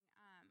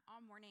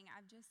morning,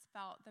 I've just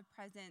felt the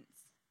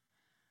presence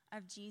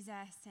of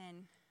Jesus,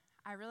 and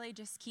I really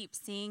just keep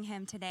seeing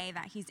him today,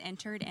 that he's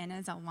entered in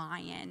as a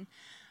lion,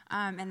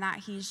 and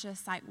that he's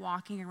just like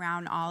walking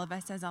around all of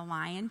us as a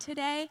lion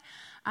today,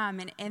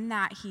 and in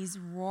that he's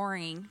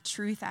roaring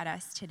truth at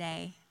us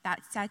today that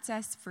sets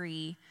us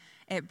free.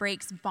 It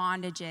breaks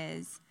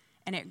bondages,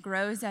 and it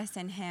grows us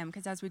in him,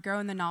 because as we grow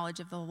in the knowledge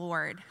of the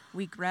Lord,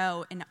 we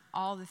grow in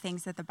all the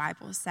things that the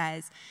Bible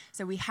says.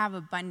 So we have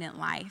abundant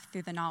life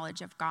through the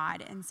knowledge of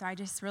God. And so I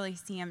just really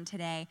see him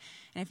today.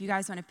 And if you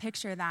guys want to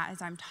picture that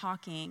as I'm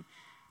talking,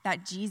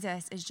 that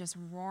Jesus is just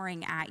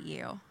roaring at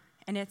you.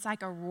 And it's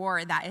like a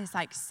roar that is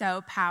like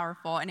so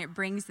powerful, and it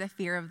brings the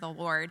fear of the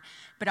Lord,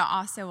 but it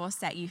also will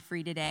set you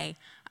free today.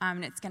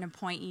 And it's going to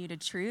point you to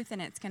truth, and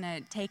it's going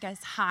to take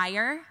us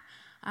higher.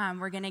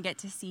 We're going to get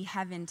to see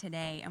heaven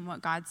today and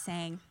what God's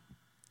saying.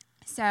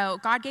 So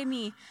God gave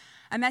me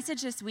a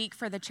message this week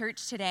for the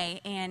church today,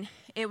 and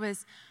it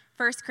was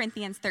 1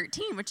 Corinthians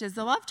 13, which is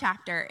the love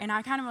chapter. And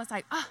I kind of was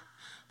like, oh,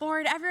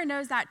 Lord, everyone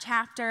knows that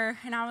chapter.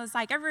 And I was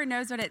like, everyone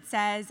knows what it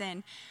says.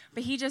 And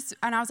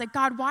I was like,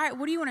 God,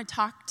 what do you want to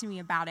talk to me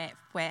about it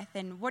with?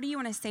 And what do you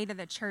want to say to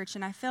the church?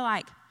 And I feel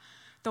like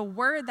the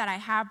word that I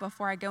have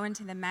before I go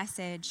into the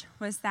message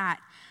was that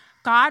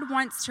God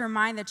wants to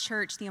remind the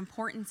church the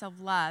importance of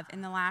love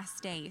in the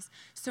last days.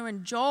 So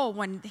in Joel,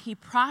 when he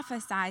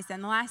prophesies that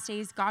in the last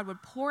days, God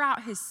would pour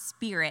out his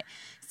spirit.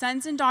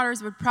 Sons and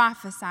daughters would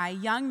prophesy,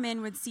 young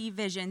men would see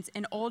visions,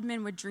 and old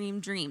men would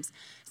dream dreams.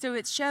 So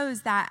it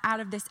shows that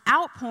out of this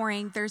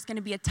outpouring, there's going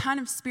to be a ton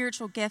of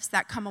spiritual gifts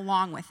that come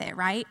along with it,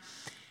 right?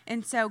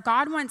 And so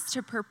God wants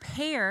to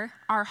prepare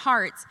our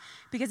hearts,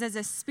 because as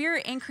the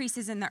spirit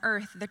increases in the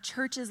earth, the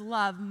church's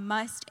love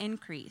must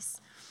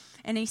increase.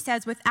 And he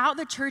says, without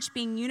the church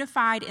being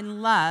unified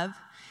in love,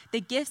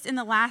 the gifts in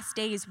the last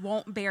days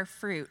won't bear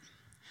fruit.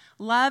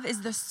 Love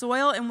is the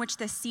soil in which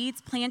the seeds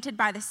planted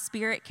by the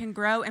Spirit can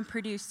grow and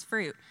produce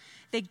fruit.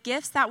 The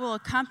gifts that will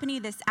accompany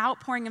this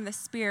outpouring of the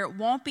Spirit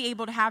won't be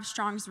able to have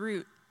strong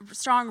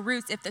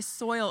roots if the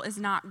soil is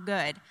not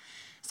good.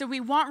 So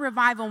we want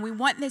revival, and we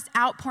want this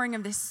outpouring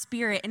of the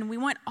Spirit, and we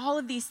want all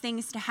of these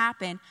things to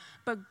happen.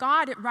 But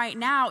God right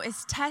now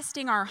is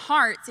testing our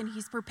hearts, and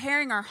he's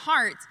preparing our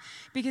hearts,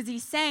 because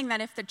he's saying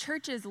that if the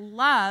church's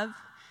love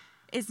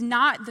is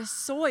not the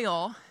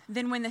soil,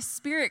 then when the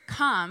Spirit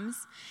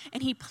comes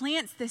and he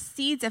plants the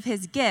seeds of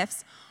his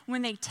gifts,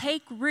 when they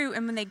take root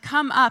and when they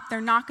come up, they're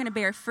not going to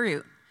bear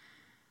fruit.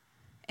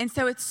 And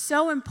so it's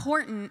so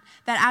important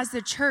that as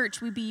the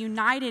church, we be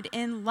united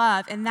in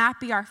love, and that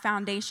be our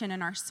foundation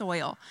and our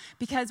soil.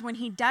 Because when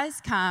he does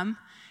come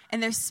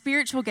and those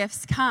spiritual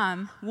gifts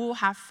come, we'll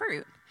have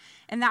fruit.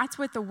 And that's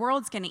what the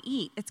world's going to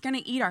eat. It's going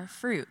to eat our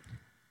fruit.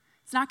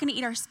 It's not going to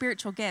eat our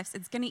spiritual gifts.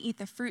 It's going to eat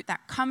the fruit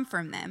that come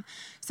from them.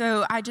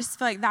 So I just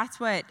feel like that's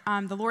what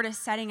the Lord is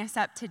setting us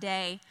up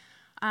today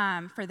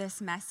for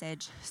this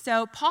message.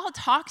 So Paul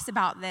talks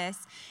about this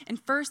in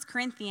 1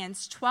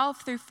 Corinthians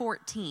 12 through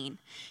 14.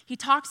 He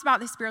talks about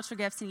the spiritual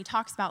gifts, and he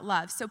talks about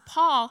love. So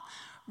Paul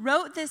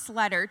wrote this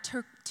letter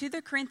to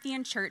the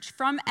Corinthian church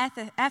from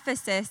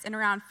Ephesus in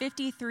around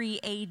 53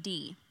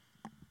 AD.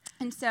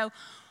 And so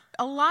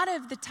a lot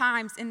of the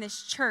times in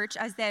this church,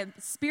 as the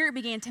Spirit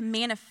began to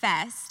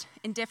manifest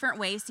in different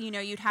ways, so,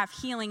 you'd have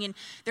healing, and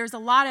there's a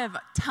lot of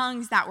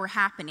tongues that were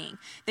happening.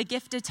 The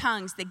gift of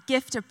tongues, the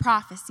gift of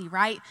prophecy,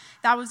 right?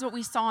 That was what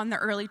we saw in the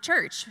early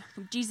church.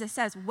 Jesus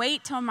says,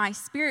 wait till my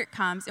Spirit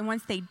comes. And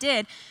once they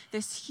did,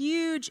 this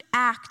huge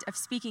act of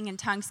speaking in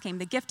tongues came.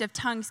 The gift of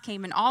tongues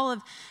came, and all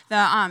of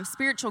the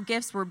spiritual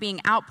gifts were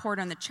being outpoured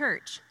on the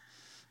church.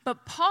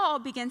 But Paul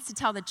begins to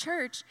tell the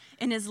church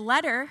in his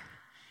letter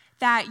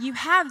that you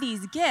have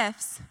these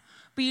gifts,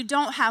 but you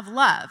don't have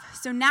love.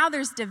 So now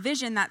there's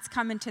division that's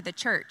come into the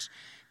church,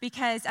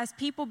 because as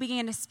people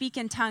began to speak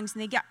in tongues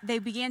and they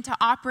began to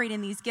operate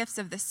in these gifts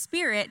of the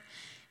Spirit,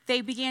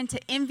 they began to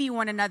envy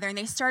one another, and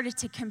they started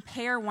to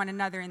compare one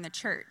another in the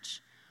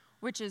church,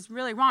 which is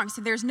really wrong.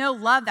 So there's no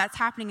love that's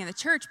happening in the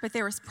church, but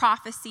there was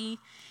prophecy,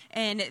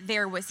 and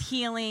there was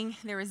healing,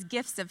 there was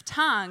gifts of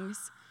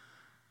tongues,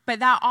 but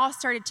that all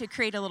started to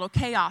create a little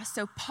chaos.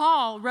 So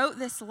Paul wrote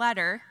this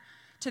letter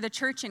to the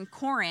church in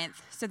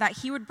Corinth so that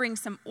he would bring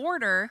some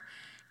order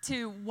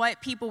to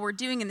what people were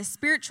doing in the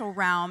spiritual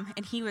realm.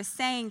 And he was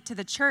saying to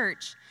the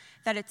church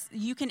that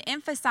you can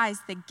emphasize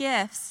the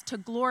gifts to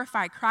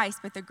glorify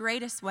Christ, but the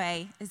greatest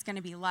way is going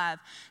to be love.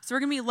 So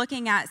we're going to be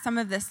looking at some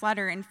of this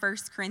letter in 1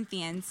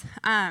 Corinthians.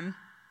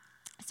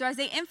 So as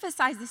they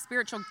emphasized the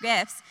spiritual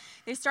gifts,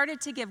 they started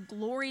to give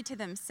glory to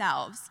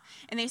themselves,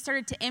 and they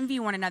started to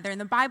envy one another.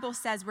 And the Bible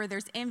says where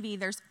there's envy,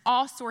 there's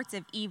all sorts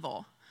of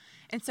evil.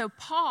 And so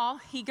Paul,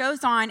 he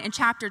goes on in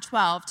chapter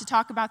 12 to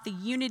talk about the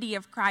unity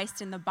of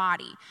Christ in the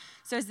body.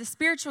 So as the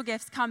spiritual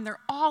gifts come, they're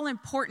all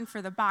important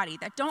for the body.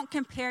 That don't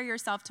compare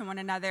yourself to one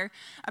another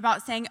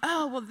about saying,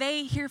 oh, well,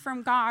 they hear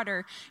from God,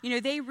 or,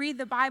 they read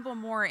the Bible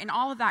more, and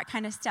all of that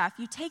kind of stuff.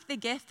 You take the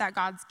gift that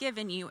God's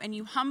given you, and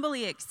you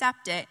humbly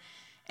accept it,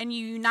 and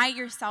you unite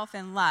yourself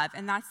in love.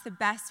 And that's the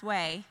best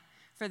way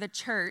for the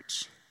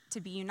church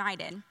to be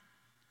united.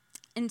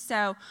 And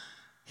so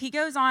he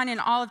goes on in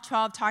all of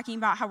 12 talking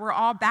about how we're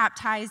all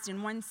baptized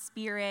in one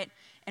spirit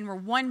and we're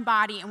one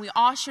body and we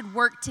all should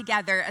work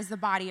together as the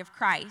body of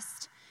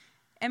Christ.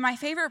 And my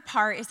favorite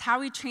part is how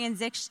he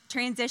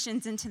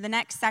transitions into the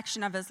next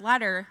section of his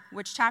letter,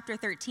 which chapter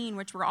 13,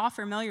 which we're all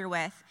familiar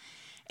with.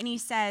 And he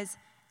says,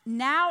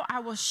 now I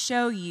will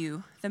show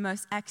you the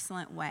most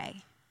excellent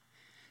way.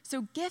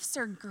 So gifts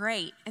are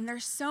great, and they're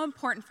so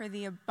important for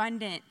the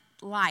abundant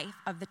life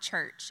of the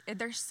church.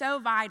 They're so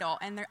vital,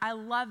 and I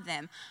love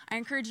them. I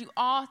encourage you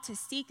all to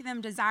seek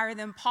them, desire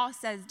them. Paul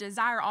says,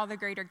 desire all the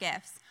greater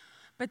gifts.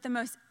 But the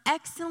most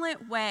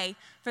excellent way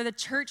for the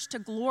church to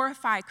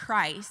glorify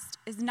Christ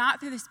is not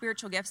through the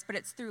spiritual gifts, but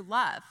it's through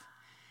love.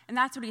 And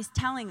that's what he's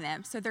telling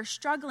them. So they're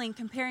struggling,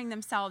 comparing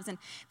themselves, and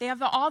they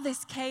have all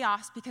this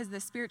chaos because of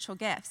the spiritual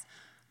gifts.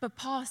 But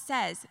Paul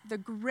says the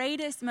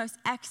greatest, most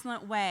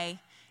excellent way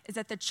is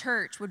that the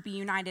church would be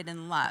united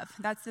in love.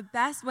 That's the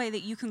best way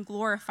that you can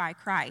glorify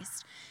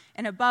Christ.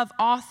 And above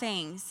all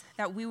things,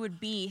 that we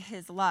would be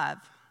his love.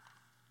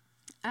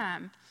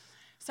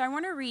 So I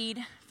want to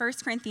read 1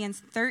 Corinthians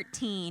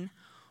 13,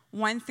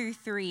 1 through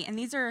 3. And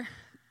these are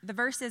the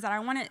verses that I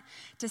want it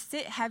to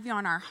sit heavy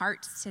on our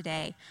hearts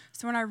today.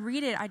 So when I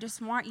read it, I just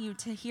want you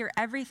to hear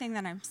everything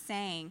that I'm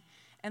saying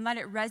and let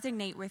it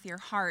resonate with your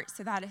heart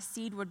so that a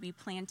seed would be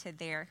planted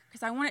there.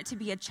 Because I want it to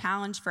be a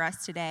challenge for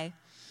us today.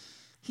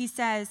 He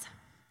says,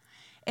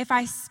 if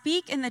I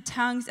speak in the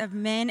tongues of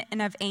men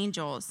and of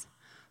angels,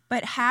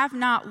 but have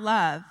not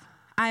love,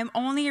 I am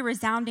only a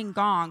resounding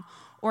gong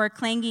or a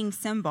clanging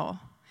cymbal.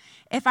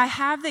 If I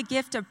have the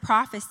gift of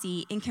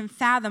prophecy and can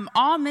fathom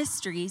all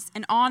mysteries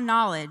and all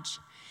knowledge,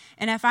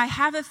 and if I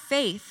have a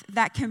faith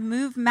that can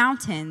move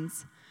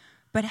mountains,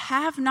 but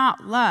have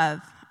not love,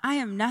 I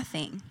am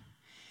nothing.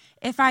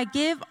 If I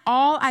give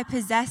all I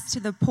possess to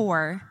the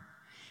poor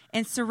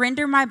and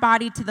surrender my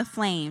body to the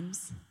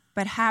flames,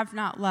 but have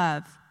not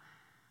love,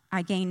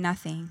 I gain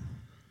nothing.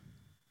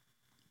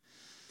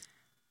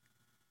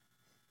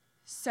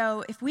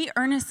 So if we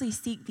earnestly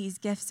seek these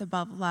gifts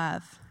above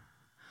love,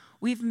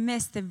 we've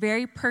missed the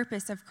very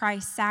purpose of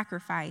Christ's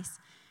sacrifice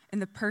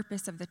and the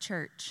purpose of the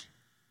church.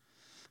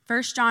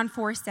 1 John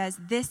 4 says,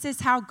 this is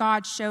how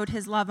God showed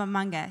his love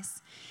among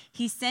us.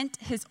 He sent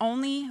his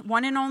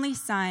one and only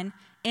Son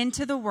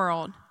into the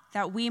world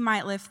that we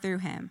might live through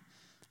him.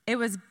 It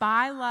was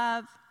by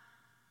love,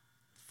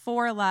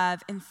 for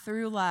love, and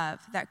through love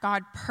that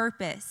God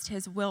purposed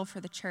his will for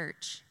the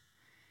church.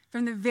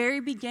 From the very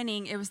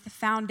beginning, it was the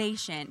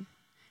foundation.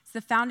 It's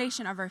the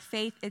foundation of our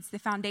faith. It's the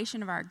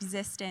foundation of our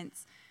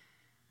existence.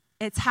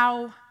 It's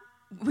how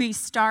we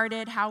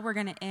started, how we're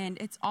going to end.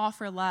 It's all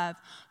for love.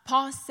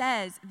 Paul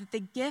says that the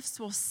gifts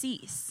will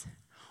cease.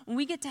 When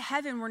we get to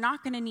heaven, we're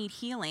not going to need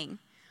healing.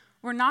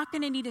 We're not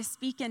going to need to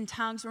speak in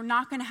tongues. We're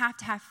not going to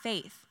have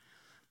faith.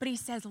 But he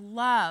says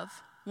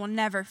love will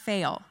never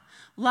fail.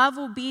 Love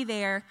will be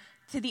there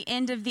to the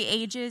end of the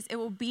ages. It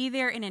will be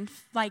there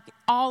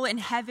all in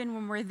heaven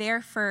when we're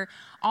there for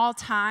all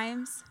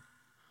times.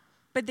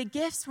 But the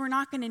gifts we're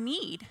not going to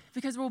need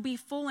because we'll be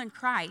full in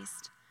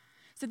Christ.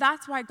 So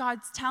that's why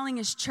God's telling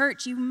his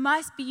church, you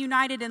must be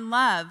united in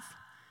love.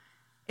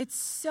 It's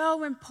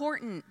so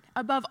important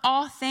above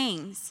all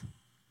things.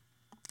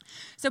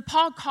 So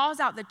Paul calls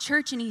out the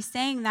church, and he's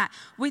saying that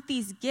with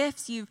these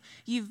gifts,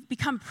 you've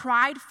become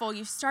prideful.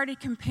 You've started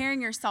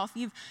comparing yourself.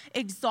 You've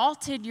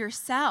exalted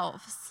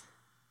yourselves.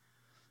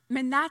 I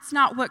mean, that's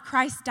not what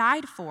Christ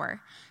died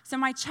for. So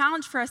my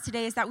challenge for us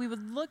today is that we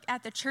would look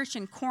at the church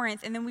in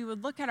Corinth, and then we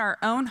would look at our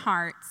own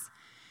hearts,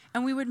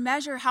 and we would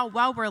measure how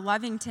well we're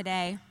loving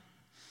today.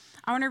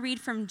 I want to read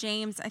from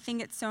James. I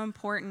think it's so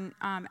important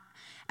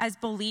as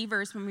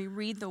believers when we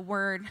read the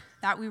word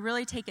that we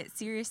really take it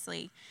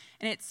seriously.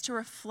 And it's to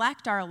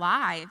reflect our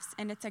lives,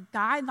 and it's a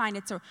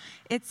guideline.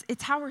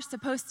 It's how we're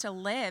supposed to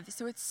live.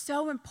 So it's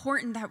so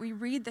important that we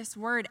read this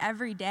word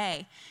every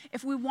day.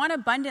 If we want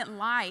abundant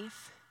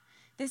life,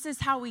 this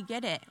is how we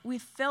get it. We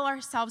fill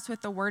ourselves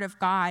with the word of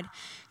God.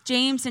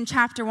 James in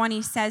chapter 1,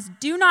 he says,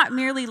 do not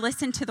merely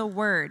listen to the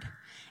word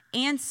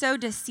and so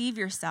deceive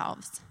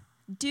yourselves.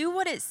 Do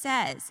what it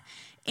says.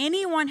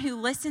 Anyone who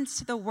listens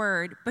to the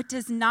word but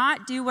does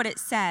not do what it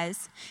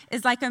says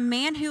is like a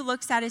man who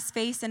looks at his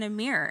face in a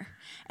mirror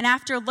and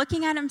after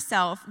looking at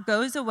himself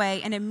goes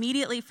away and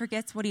immediately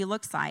forgets what he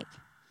looks like.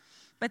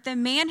 But the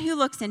man who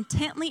looks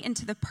intently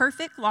into the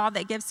perfect law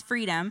that gives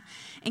freedom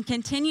and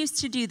continues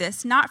to do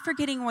this, not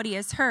forgetting what he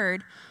has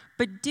heard,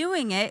 but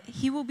doing it,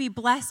 he will be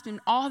blessed in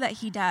all that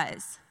he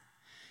does.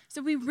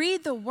 So we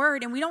read the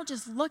word and we don't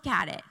just look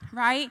at it,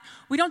 right?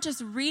 We don't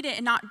just read it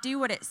and not do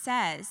what it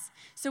says.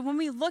 So when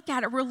we look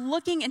at it, we're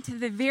looking into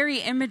the very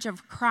image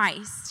of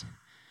Christ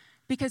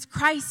because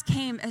Christ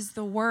came as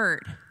the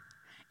word.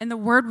 and the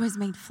Word was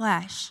made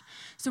flesh.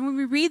 So when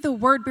we read the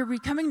Word, we're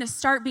becoming to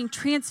start being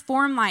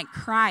transformed like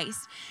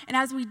Christ. And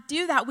as we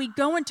do that, we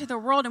go into the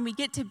world and we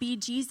get to be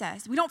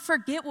Jesus. We don't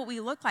forget what we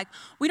look like.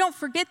 We don't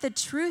forget the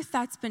truth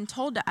that's been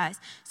told to us.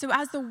 So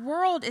as the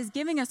world is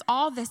giving us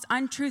all this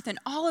untruth and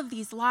all of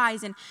these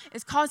lies and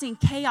is causing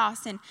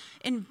chaos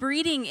and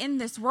breeding in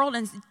this world,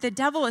 and the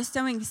devil is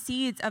sowing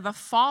seeds of a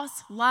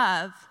false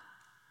love,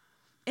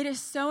 it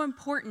is so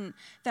important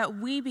that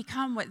we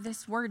become what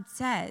this Word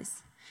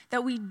says.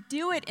 That we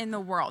do it in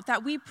the world,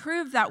 that we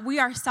prove that we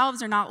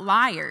ourselves are not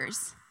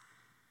liars,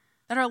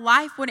 that our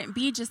life wouldn't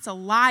be just a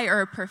lie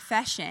or a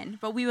profession,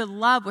 but we would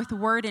love with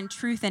word and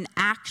truth and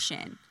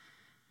action.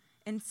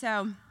 And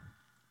so,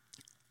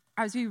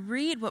 as we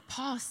read what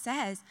Paul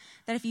says,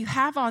 that if you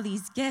have all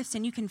these gifts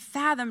and you can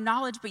fathom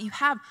knowledge, but you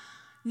have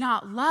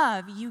not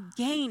love, you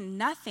gain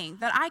nothing.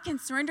 That I can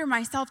surrender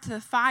myself to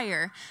the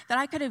fire, that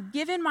I could have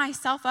given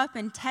myself up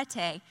in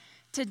Tete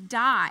to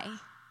die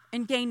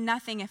and gain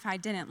nothing if I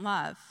didn't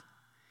love.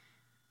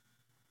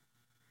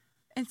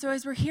 And so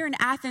as we're here in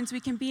Athens, we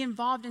can be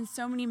involved in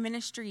so many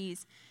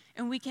ministries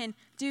and we can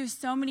do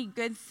so many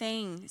good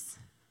things.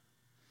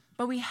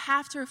 But we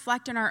have to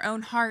reflect on our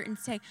own heart and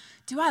say,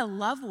 do I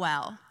love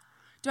well?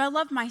 Do I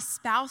love my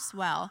spouse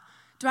well?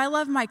 Do I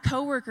love my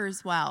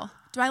coworkers well?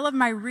 Do I love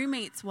my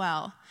roommates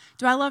well?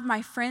 Do I love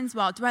my friends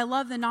well? Do I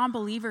love the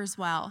non-believers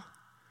well?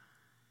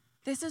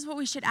 This is what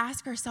we should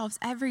ask ourselves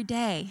every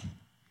day,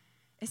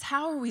 is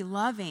how are we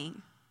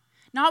loving?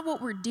 Not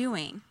what we're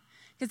doing.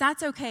 Because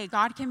that's okay,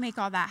 God can make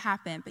all that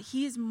happen, but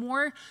he is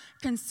more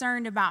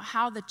concerned about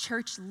how the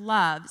church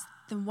loves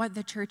than what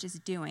the church is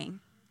doing.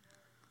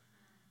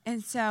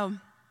 And so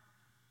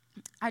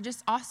I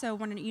just also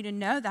wanted you to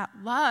know that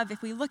love,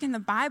 if we look in the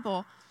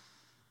Bible,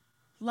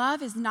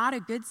 love is not a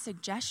good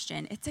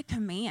suggestion, it's a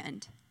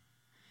command.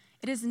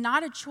 It is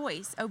not a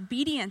choice.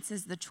 Obedience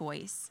is the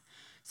choice.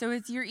 So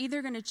you're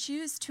either going to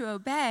choose to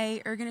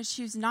obey or going to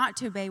choose not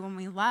to obey when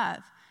we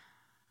love.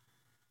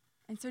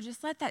 And so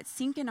just let that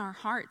sink in our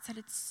hearts, that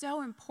it's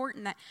so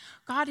important that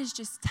God is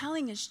just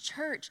telling his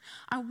church,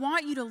 I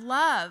want you to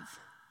love.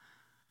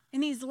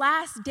 In these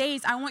last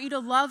days, I want you to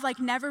love like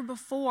never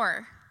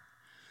before.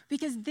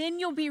 Because then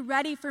you'll be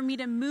ready for me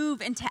to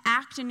move and to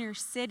act in your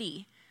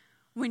city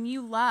when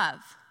you love.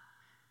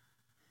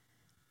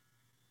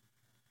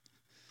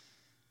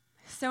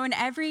 So in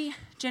every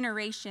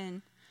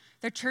generation,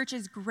 the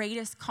church's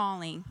greatest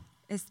calling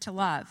is to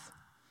love.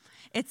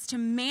 It's to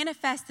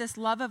manifest this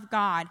love of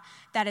God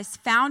that is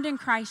found in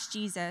Christ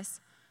Jesus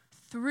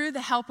through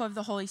the help of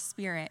the Holy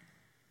Spirit.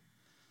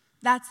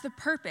 That's the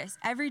purpose,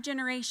 every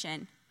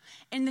generation.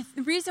 And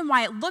the reason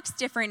why it looks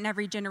different in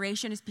every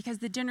generation is because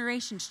the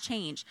generations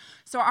change.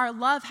 So our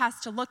love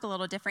has to look a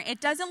little different. It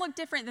doesn't look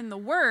different than the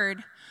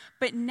Word,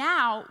 but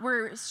now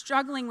we're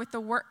struggling with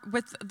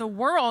the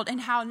world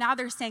and how now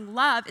they're saying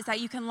love is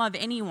that you can love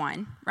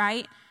anyone,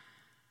 right?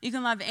 You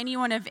can love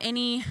anyone of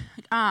any,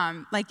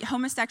 like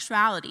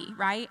homosexuality,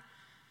 right?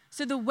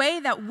 So the way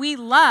that we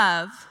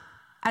love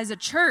as a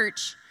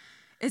church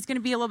is going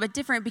to be a little bit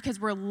different because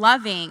we're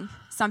loving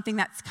something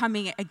that's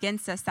coming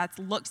against us that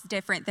looks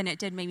different than it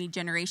did maybe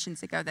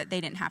generations ago that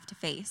they didn't have to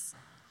face.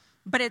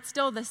 But it's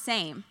still the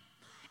same,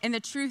 and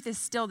the truth is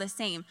still the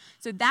same.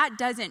 So that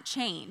doesn't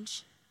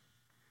change.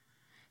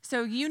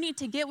 So you need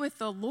to get with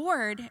the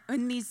Lord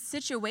in these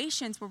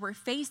situations where we're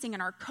facing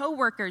and our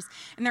coworkers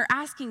and they're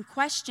asking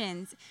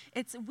questions.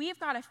 We've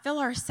got to fill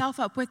ourselves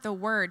up with the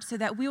Word so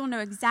that we will know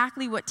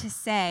exactly what to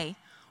say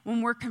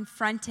when we're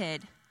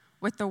confronted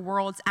with the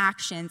world's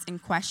actions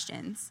and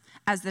questions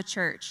as the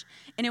church.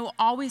 And it will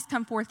always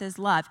come forth as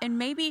love. And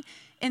maybe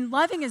in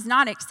loving is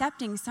not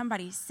accepting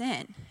somebody's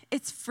sin.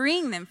 It's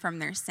freeing them from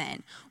their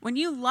sin. When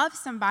you love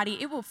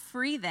somebody, it will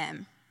free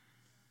them.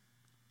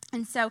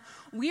 And so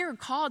we are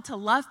called to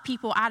love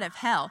people out of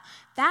hell.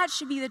 That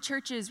should be the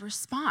church's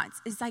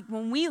response. It's like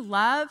when we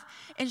love,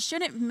 it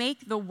shouldn't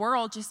make the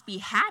world just be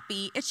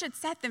happy. It should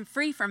set them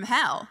free from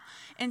hell.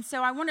 And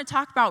so I want to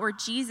talk about where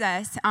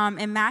Jesus,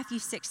 in Matthew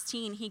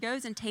 16, he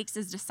goes and takes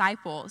his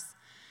disciples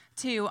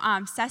to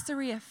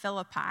Caesarea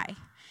Philippi.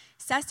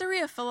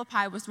 Caesarea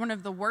Philippi was one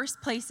of the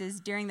worst places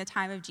during the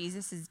time of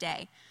Jesus'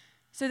 day.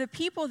 So the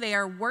people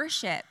there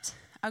worshiped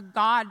a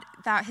god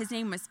that his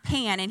name was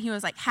Pan, and he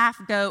was like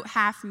half goat,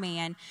 half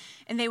man.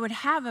 And they would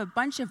have a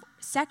bunch of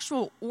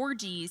sexual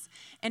orgies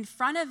in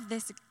front of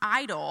this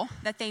idol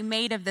that they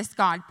made of this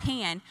god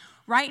Pan,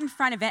 right in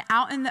front of it,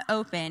 out in the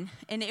open.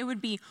 And it would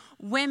be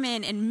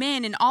women and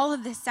men and all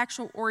of this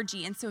sexual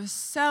orgy. And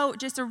so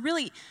just a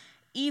really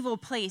evil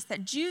place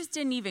that Jews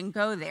didn't even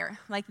go there.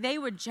 Like they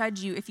would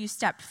judge you if you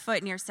stepped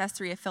foot near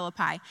Caesarea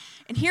Philippi.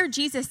 And here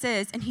Jesus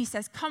is, and he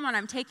says, come on,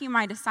 I'm taking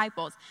my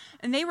disciples.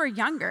 And they were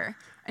younger.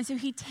 And so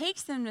he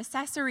takes them to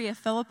Caesarea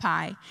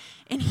Philippi.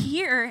 And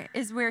here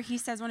is where he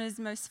says one of his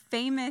most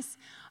famous,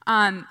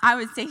 I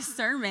would say,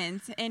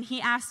 sermons. And he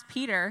asks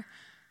Peter,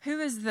 who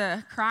is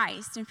the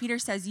Christ? And Peter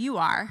says, you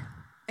are.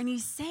 And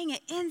he's saying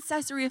it in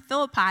Caesarea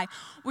Philippi,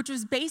 which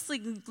was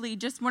basically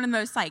just one of the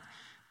most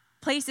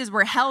places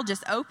where hell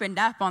just opened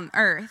up on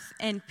earth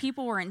and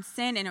people were in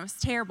sin and it was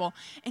terrible.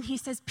 And he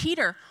says,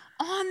 Peter,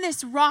 on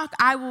this rock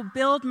I will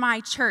build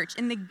my church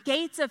and the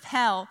gates of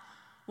hell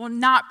will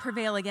not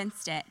prevail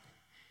against it.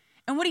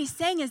 And what he's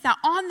saying is that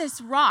on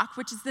this rock,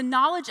 which is the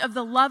knowledge of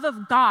the love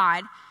of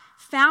God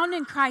found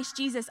in Christ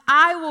Jesus,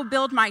 I will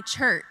build my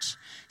church.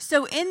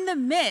 So in the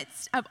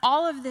midst of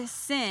all of this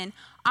sin,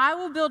 I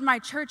will build my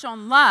church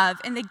on love,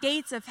 and the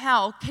gates of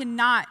hell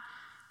cannot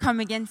come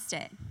against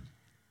it.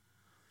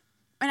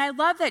 And I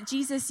love that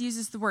Jesus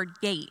uses the word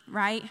gate,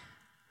 right?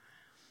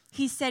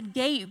 He said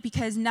gate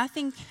because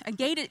a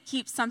gate, it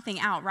keeps something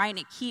out, right? And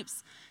it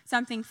keeps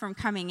something from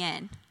coming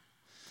in.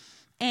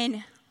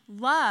 And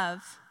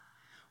love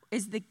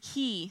is the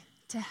key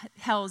to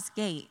hell's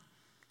gate.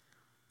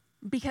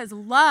 Because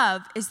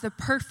love is the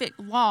perfect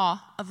law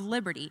of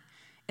liberty.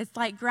 It's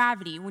like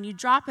gravity. When you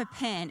drop a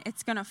pin,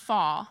 it's going to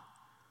fall,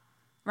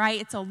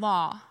 right? It's a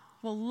law.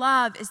 Well,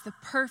 love is the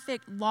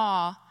perfect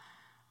law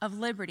of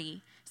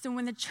liberty. So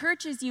when the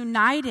church is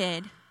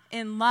united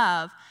in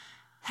love,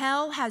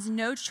 hell has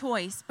no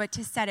choice but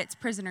to set its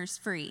prisoners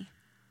free.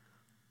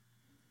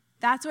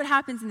 That's what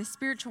happens in the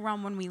spiritual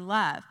realm when we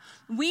love.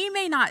 We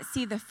may not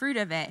see the fruit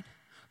of it,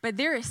 but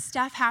there is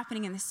stuff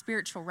happening in the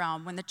spiritual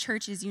realm when the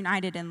church is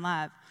united in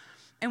love.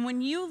 And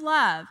when you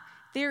love,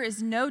 there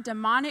is no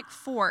demonic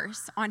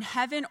force on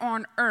heaven or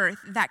on earth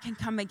that can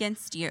come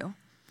against you.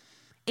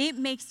 It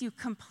makes you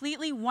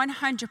completely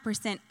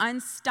 100%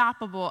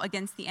 unstoppable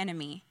against the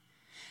enemy.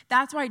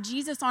 That's why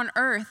Jesus on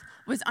earth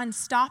was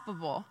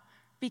unstoppable,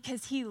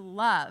 because he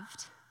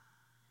loved.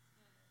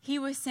 He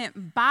was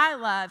sent by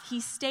love. He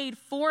stayed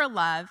for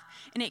love,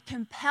 and it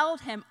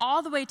compelled him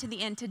all the way to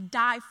the end to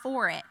die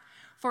for it,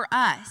 for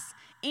us,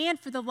 and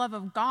for the love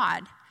of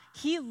God.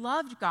 He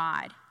loved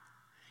God.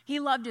 He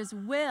loved his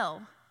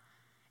will,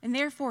 and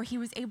therefore he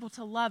was able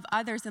to love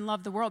others and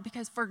love the world,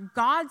 because for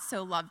God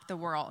so loved the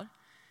world.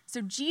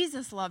 So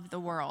Jesus loved the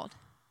world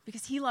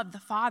because he loved the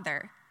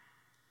Father.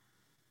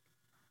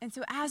 And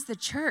so as the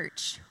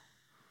church,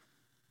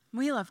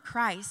 we love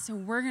Christ, so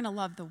we're going to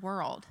love the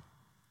world.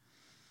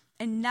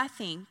 And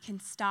nothing can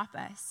stop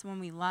us when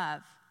we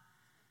love.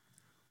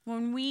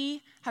 When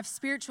we have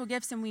spiritual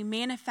gifts and we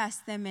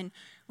manifest them and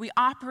we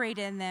operate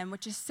in them,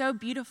 which is so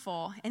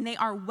beautiful, and they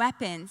are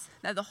weapons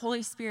that the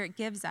Holy Spirit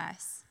gives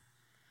us.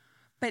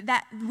 But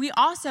that we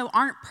also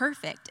aren't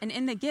perfect, and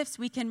in the gifts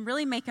we can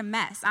really make a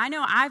mess. I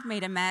know I've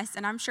made a mess,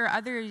 and I'm sure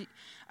other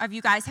of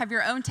you guys have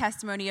your own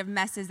testimony of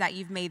messes that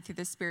you've made through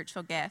the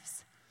spiritual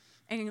gifts.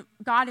 And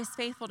God is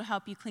faithful to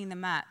help you clean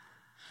them up.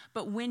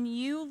 But when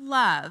you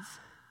love,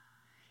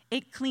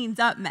 it cleans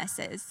up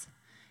messes.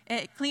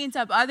 It cleans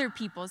up other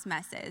people's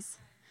messes.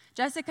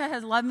 Jessica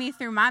has loved me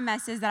through my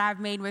messes that I've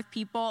made with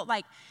people.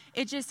 Like,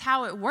 it's just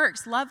how it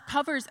works. Love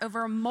covers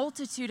over a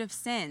multitude of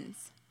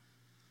sins.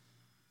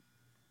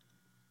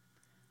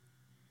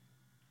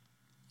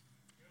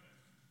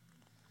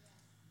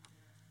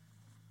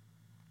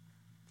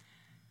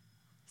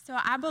 So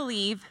I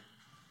believe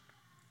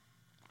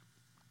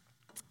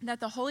that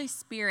the Holy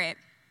Spirit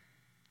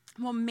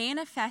will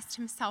manifest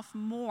himself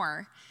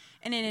more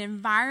in an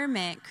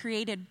environment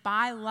created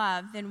by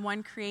love than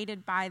one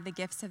created by the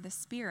gifts of the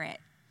Spirit.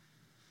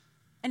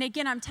 And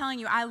again, I'm telling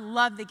you, I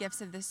love the gifts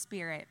of the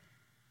Spirit.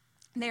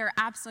 They are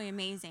absolutely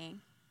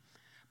amazing.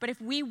 But if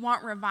we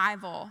want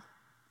revival,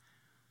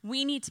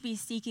 we need to be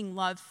seeking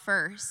love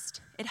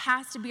first. It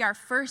has to be our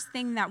first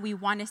thing that we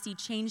want to see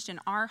changed in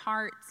our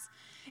hearts.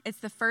 It's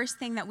the first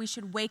thing that we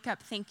should wake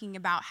up thinking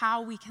about,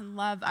 how we can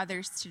love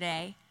others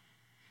today.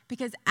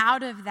 Because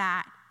out of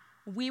that,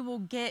 we will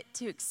get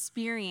to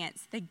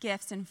experience the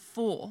gifts in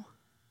full.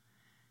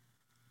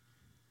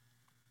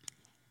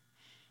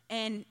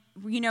 And,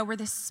 where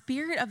the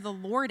Spirit of the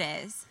Lord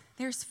is,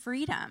 there's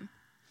freedom.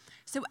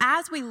 So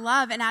as we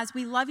love and as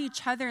we love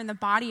each other in the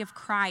body of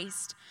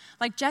Christ,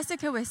 like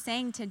Jessica was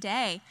saying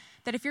today,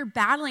 that if you're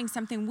battling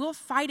something, we'll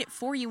fight it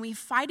for you. We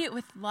fight it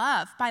with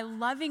love by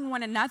loving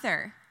one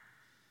another.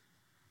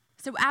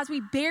 So as we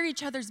bear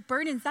each other's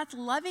burdens, that's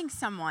loving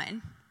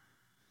someone.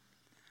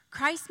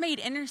 Christ made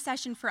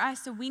intercession for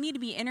us, so we need to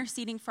be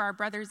interceding for our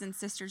brothers and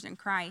sisters in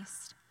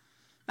Christ.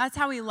 That's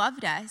how he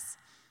loved us.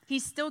 He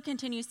still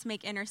continues to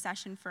make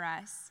intercession for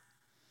us.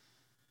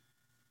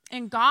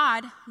 And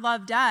God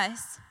loved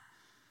us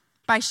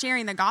by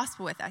sharing the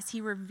gospel with us.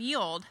 He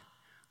revealed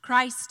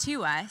Christ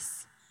to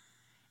us.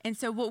 And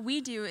so what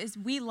we do is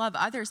we love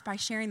others by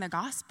sharing the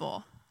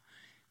gospel.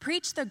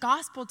 Preach the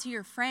gospel to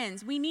your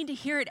friends. We need to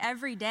hear it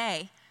every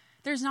day.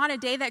 There's not a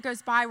day that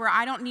goes by where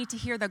I don't need to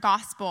hear the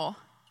gospel,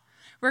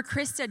 where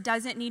Krista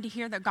doesn't need to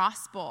hear the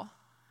gospel,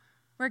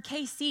 where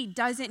KC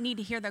doesn't need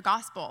to hear the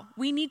gospel.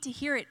 We need to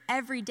hear it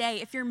every day.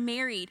 If you're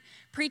married,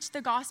 preach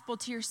the gospel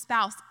to your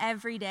spouse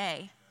every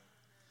day.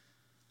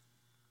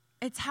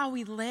 It's how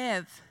we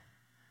live.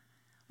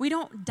 We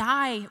don't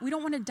die. We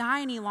don't want to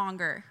die any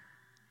longer.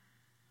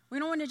 We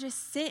don't want to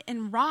just sit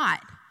and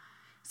rot.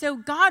 So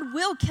God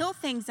will kill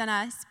things in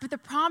us, but the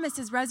promise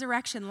is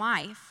resurrection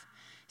life.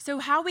 So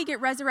how we get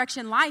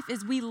resurrection life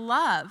is we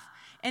love.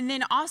 And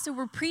then also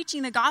we're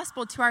preaching the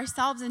gospel to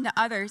ourselves and to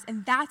others,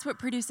 and that's what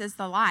produces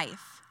the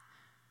life.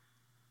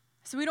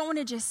 So we don't want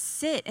to just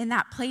sit in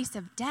that place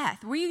of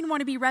death. We even want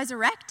to be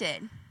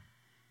resurrected.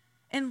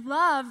 And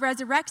love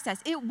resurrects us.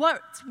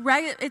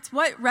 It's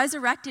what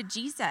resurrected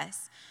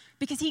Jesus,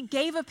 because he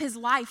gave up his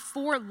life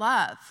for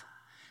love.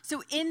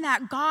 So in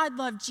that, God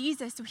loved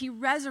Jesus, so he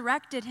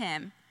resurrected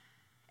him,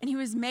 and he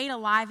was made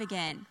alive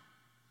again.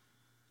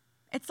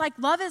 It's like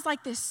love is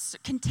like this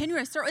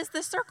continuous circle. It's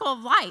the circle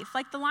of life,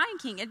 like the Lion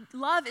King.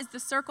 Love is the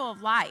circle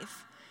of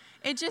life.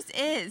 It just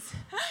is,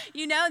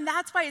 and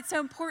that's why it's so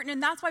important,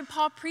 and that's why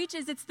Paul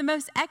preaches it's the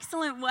most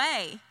excellent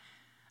way.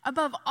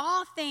 Above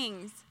all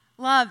things,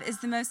 love is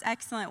the most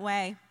excellent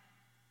way.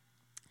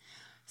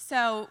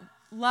 So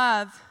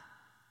love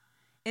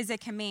is a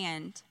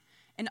command,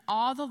 and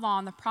all the law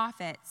and the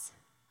prophets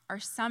are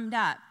summed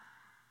up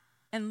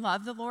in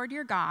love the Lord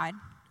your God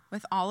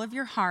with all of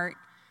your heart,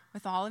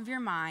 with all of your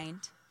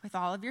mind, with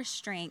all of your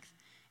strength,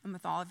 and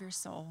with all of your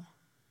soul.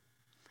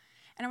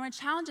 And I want to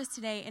challenge us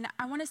today, and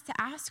I want us to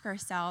ask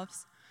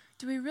ourselves,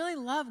 do we really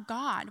love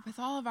God with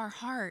all of our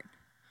heart,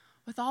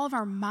 with all of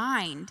our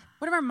mind?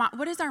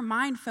 What is our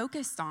mind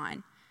focused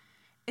on?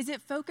 Is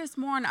it focused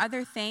more on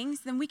other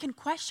things? Then we can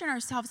question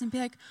ourselves and be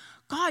like,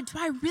 God, do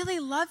I really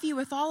love you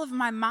with all of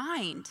my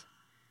mind?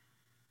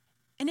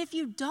 And if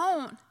you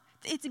don't,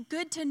 it's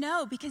good to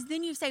know, because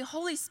then you say,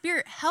 Holy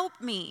Spirit,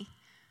 help me.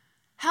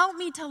 Help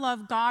me to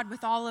love God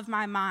with all of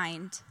my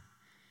mind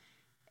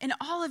and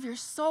all of your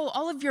soul,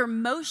 all of your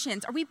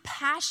emotions. Are we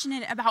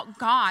passionate about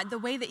God the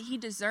way that he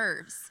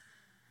deserves?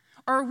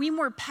 Or are we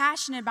more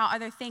passionate about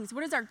other things?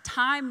 What is our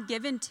time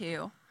given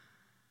to?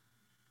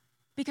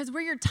 Because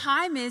where your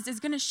time is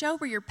going to show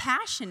where your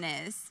passion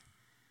is.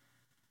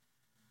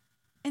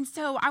 And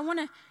so I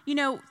want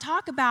to,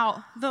 talk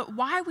about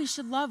why we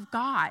should love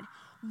God.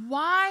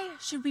 Why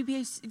should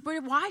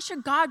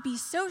God be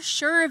so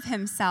sure of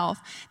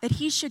himself that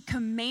he should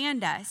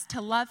command us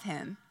to love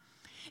him?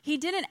 He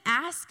didn't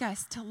ask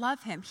us to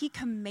love him. He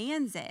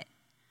commands it.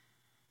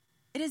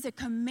 It is a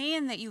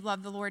command that you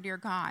love the Lord your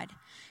God.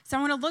 So I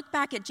want to look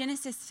back at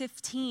Genesis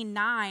 15,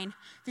 9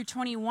 through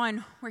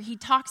 21, where he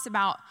talks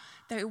about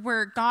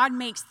where God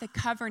makes the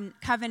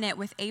covenant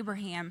with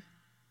Abraham.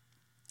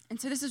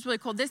 And so this is really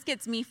cool. This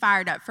gets me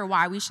fired up for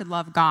why we should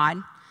love God.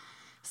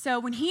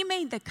 So when he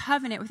made the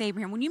covenant with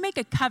Abraham, when you make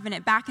a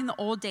covenant back in the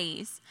old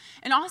days,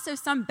 and also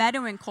some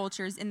Bedouin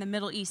cultures in the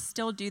Middle East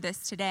still do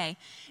this today,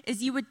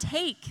 is you would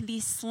take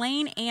these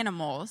slain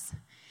animals,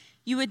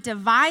 you would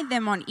divide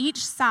them on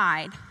each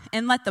side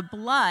and let the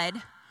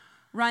blood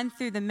run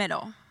through the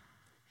middle.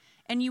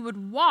 And you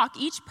would walk,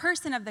 each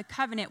person of the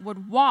covenant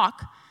would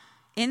walk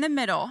in the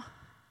middle.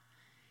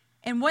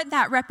 And what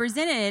that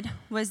represented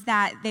was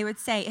that they would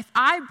say, if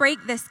I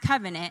break this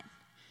covenant,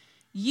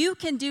 you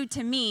can do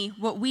to me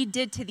what we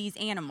did to these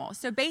animals.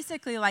 So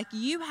basically, like,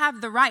 you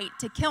have the right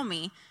to kill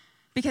me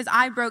because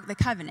I broke the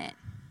covenant.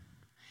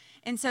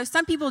 And so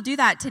some people do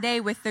that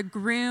today with the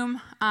groom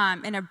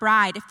and a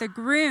bride. If the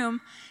groom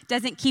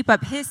doesn't keep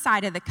up his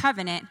side of the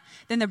covenant,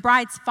 then the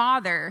bride's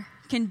father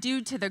can do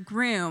to the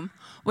groom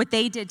what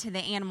they did to the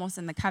animals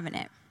in the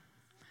covenant.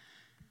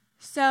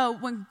 So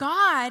when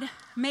God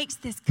makes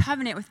this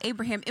covenant with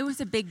Abraham, it was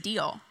a big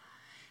deal.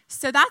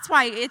 So that's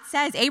why it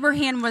says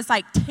Abraham was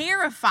like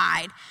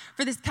terrified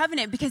for this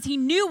covenant, because he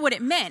knew what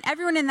it meant.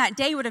 Everyone in that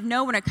day would have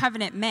known what a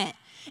covenant meant.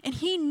 And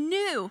he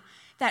knew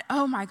that,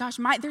 oh my gosh,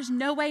 there's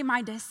no way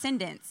my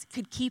descendants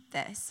could keep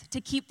this,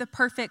 to keep the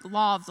perfect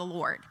law of the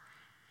Lord.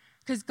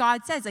 Because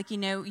God says,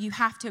 you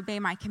have to obey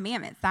my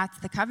commandments. That's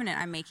the covenant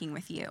I'm making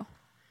with you.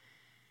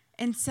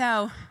 And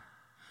so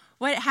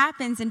what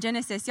happens in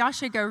Genesis, y'all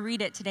should go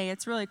read it today.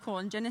 It's really cool.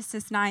 In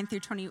Genesis 15,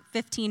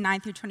 9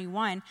 through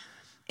 21,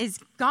 is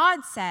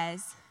God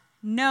says,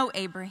 no,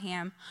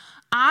 Abraham,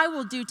 I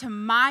will do to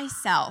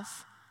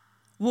myself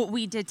what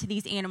we did to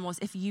these animals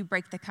if you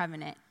break the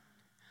covenant.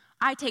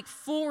 I take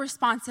full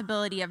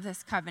responsibility of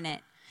this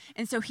covenant.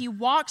 And so he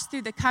walks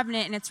through the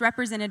covenant, and it's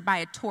represented by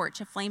a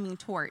torch, a flaming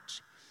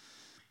torch.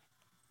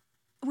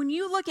 When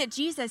you look at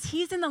Jesus,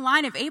 he's in the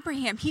line of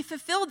Abraham. He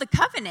fulfilled the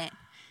covenant.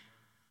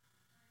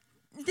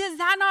 Does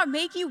that not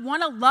make you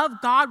want to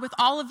love God with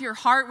all of your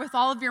heart, with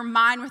all of your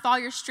mind, with all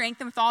your strength,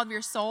 and with all of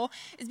your soul?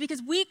 It's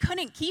because we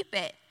couldn't keep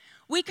it.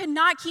 We could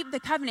not keep the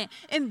covenant.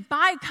 And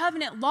by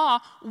covenant law,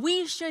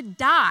 we should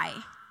die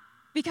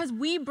because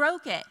we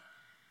broke it.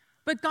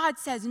 But God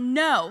says,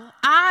 no,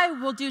 I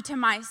will do to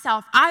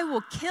myself. I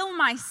will kill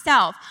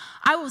myself.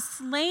 I will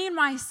slay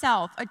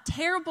myself a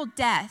terrible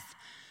death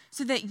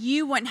so that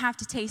you wouldn't have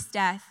to taste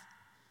death.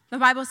 The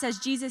Bible says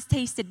Jesus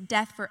tasted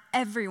death for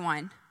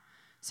everyone,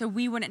 so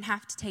we wouldn't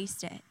have to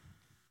taste it.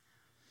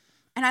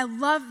 And I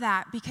love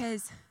that,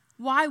 because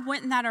why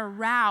wouldn't that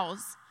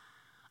arouse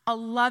a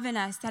love in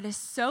us that is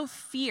so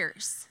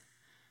fierce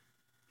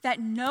that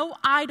no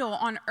idol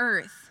on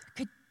earth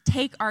could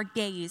take our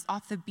gaze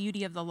off the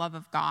beauty of the love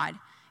of God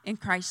in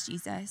Christ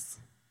Jesus?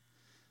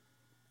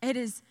 It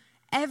is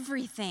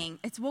everything.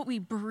 It's what we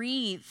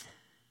breathe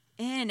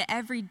in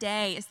every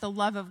day. It's the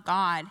love of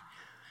God.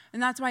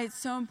 And that's why it's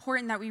so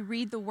important that we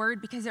read the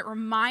word, because it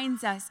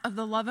reminds us of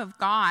the love of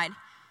God.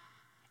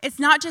 It's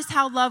not just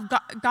how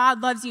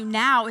God loves you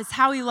now, it's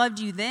how he loved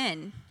you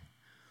then,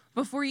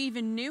 before you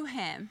even knew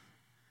him.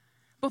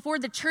 Before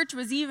the church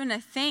was even a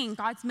thing,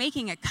 God's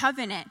making a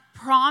covenant,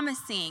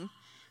 promising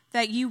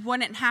that you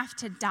wouldn't have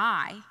to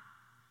die,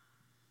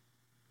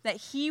 that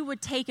he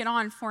would take it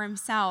on for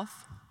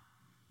himself.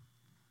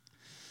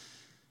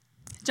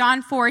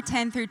 John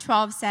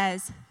 4:10-12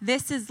 says,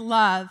 "This is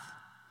love,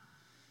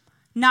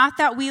 not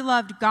that we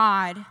loved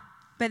God,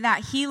 but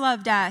that he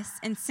loved us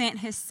and sent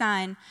his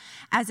son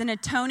as an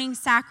atoning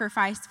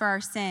sacrifice for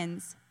our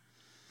sins.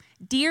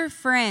 Dear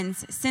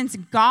friends, since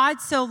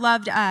God so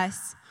loved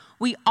us,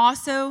 we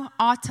also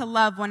ought to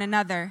love one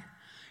another.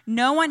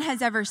 No one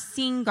has ever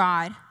seen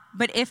God,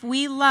 but if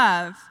we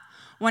love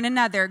one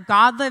another,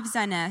 God lives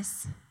in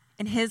us,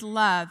 and his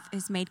love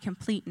is made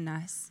complete in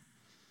us."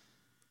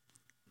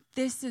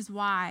 This is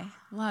why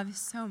love is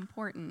so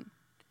important.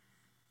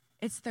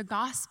 It's the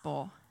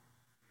gospel.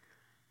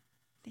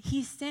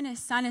 He sent his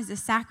son as a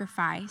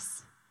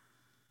sacrifice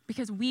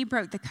because we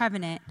broke the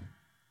covenant.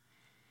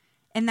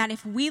 And that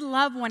if we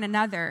love one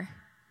another,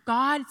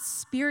 God's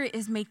Spirit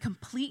is made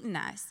complete in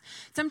us.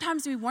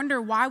 Sometimes we wonder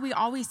why we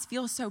always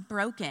feel so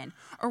broken,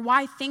 or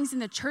why things in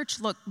the church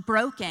look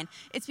broken.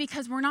 It's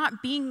because we're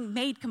not being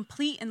made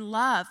complete in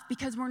love,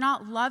 because we're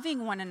not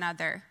loving one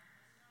another.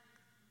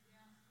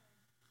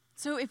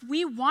 So if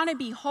we want to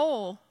be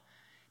whole,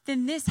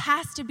 then this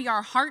has to be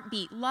our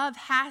heartbeat. Love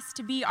has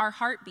to be our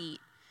heartbeat.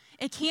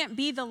 It can't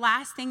be the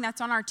last thing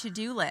that's on our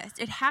to-do list.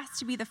 It has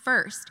to be the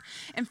first.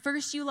 And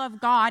first you love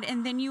God,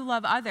 and then you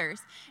love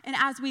others. And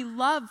as we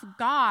love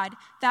God,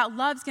 that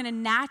love's going to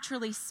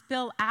naturally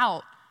spill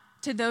out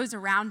to those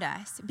around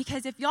us.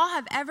 Because if y'all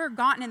have ever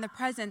gotten in the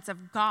presence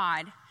of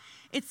God,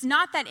 it's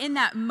not that in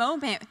that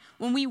moment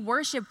when we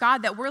worship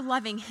God that we're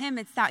loving him,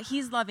 it's that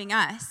he's loving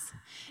us.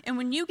 And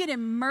when you get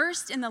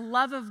immersed in the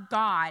love of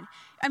God,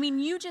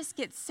 you just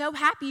get so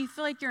happy, you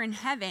feel like you're in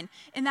heaven.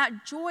 And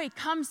that joy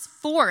comes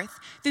forth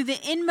through the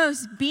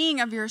inmost being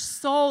of your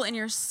soul and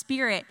your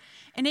spirit.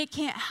 And it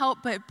can't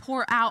help but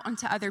pour out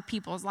onto other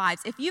people's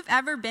lives. If you've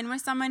ever been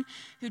with someone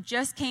who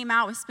just came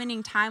out with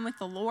spending time with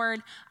the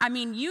Lord,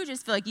 you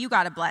just feel like you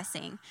got a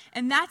blessing.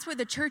 And that's what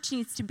the church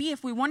needs to be.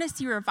 If we want to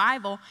see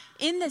revival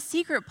in the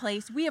secret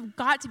place, we have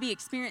got to be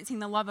experiencing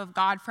the love of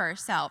God for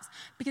ourselves.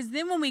 Because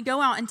then when we go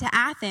out into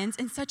Athens,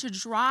 in such a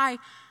dry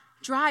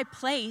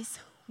place,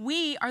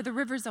 we are the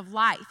rivers of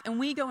life, and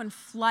we go and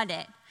flood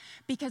it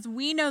because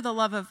we know the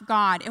love of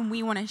God and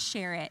we want to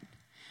share it.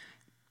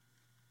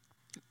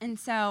 And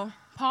so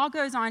Paul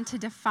goes on to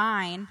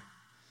define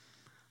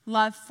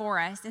love for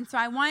us. And so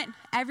I want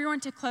everyone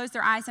to close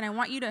their eyes, and I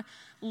want you to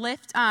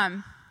lift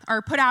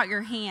or put out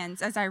your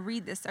hands as I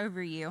read this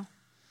over you,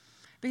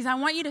 because I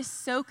want you to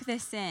soak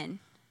this in.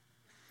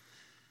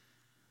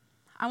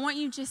 I want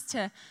you just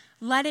to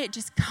let it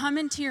just come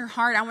into your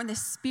heart. I want the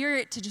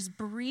Spirit to just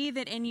breathe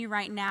it in you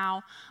right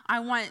now. I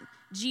want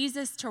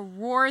Jesus to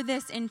roar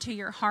this into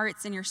your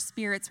hearts and your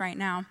spirits right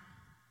now.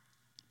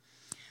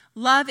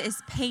 Love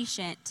is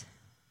patient.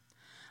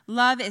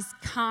 Love is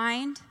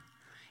kind.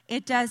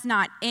 It does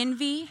not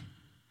envy.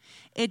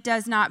 It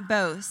does not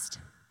boast.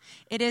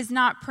 It is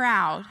not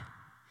proud.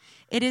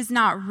 It is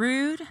not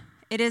rude.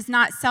 It is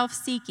not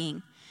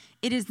self-seeking.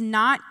 It is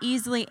not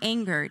easily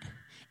angered.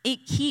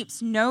 It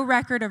keeps no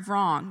record of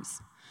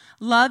wrongs.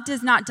 Love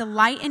does not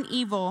delight in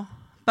evil,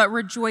 but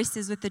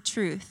rejoices with the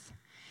truth.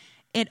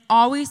 It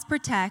always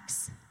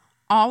protects,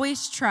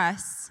 always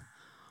trusts,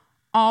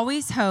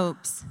 always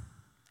hopes,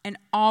 and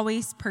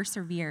always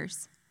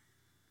perseveres.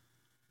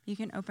 You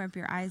can open up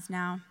your eyes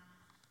now.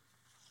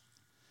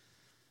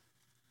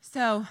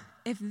 So,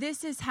 if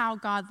this is how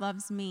God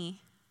loves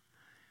me,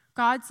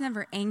 God's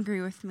never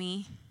angry with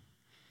me.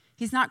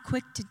 He's not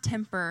quick to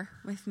temper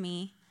with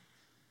me.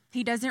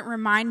 He doesn't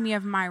remind me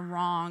of my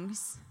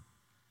wrongs.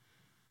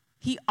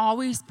 He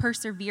always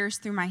perseveres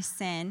through my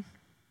sin.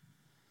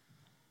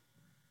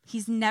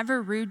 He's never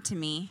rude to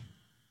me.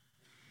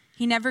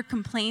 He never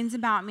complains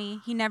about me.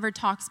 He never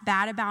talks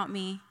bad about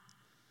me.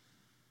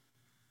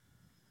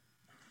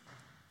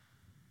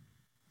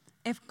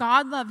 If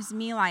God loves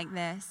me like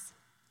this,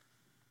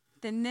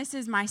 then this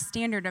is my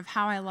standard of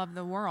how I love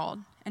the world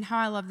and how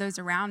I love those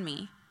around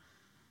me.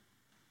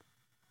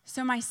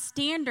 So my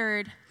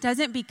standard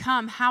doesn't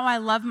become how I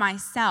love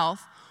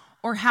myself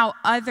or how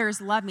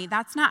others love me.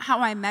 That's not how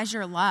I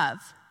measure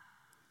love.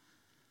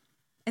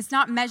 It's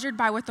not measured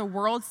by what the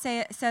world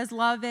says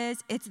love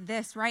is. It's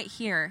this right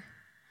here.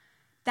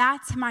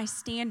 That's my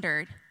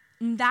standard.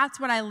 And that's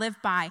what I live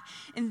by.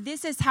 And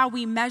this is how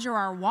we measure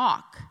our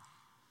walk.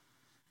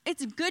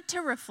 It's good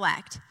to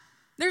reflect.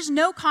 There's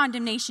no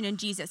condemnation in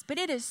Jesus, but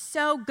it is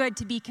so good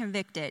to be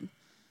convicted.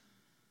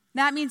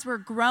 That means we're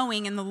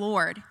growing in the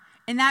Lord.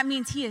 And that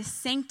means he is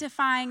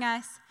sanctifying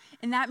us.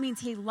 And that means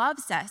he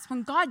loves us.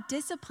 When God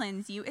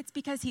disciplines you, it's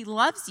because he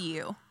loves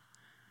you.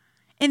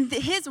 And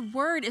his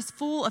word is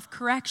full of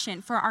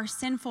correction for our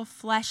sinful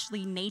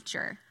fleshly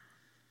nature.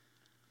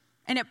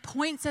 And it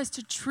points us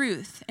to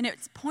truth. And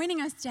it's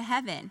pointing us to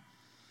heaven.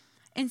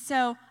 And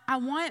so I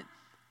want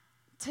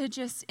to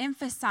just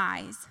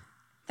emphasize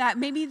that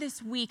maybe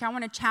this week I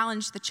want to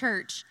challenge the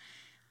church.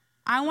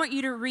 I want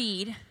you to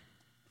read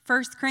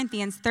 1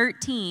 Corinthians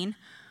 13.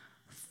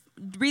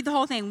 Read the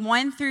whole thing,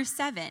 1 through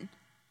 7.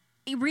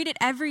 You read it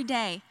every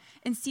day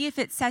and see if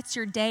it sets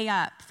your day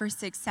up for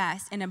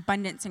success and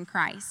abundance in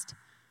Christ.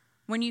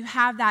 When you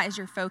have that as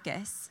your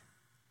focus,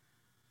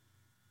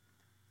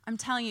 I'm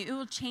telling you, it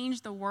will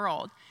change the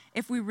world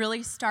if we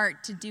really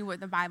start to do what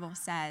the Bible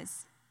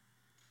says.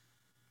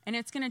 And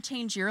it's going to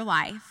change your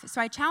life. So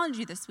I challenge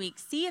you this week,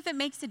 see if it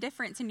makes a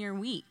difference in your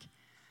week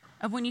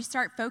of when you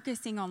start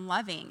focusing on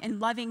loving and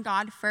loving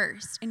God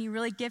first, and you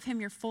really give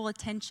him your full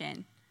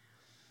attention.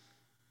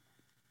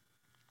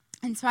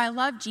 And so I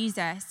love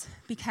Jesus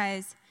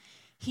because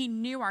he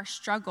knew our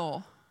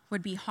struggle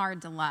would be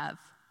hard to love.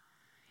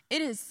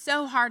 It is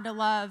so hard to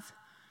love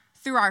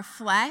through our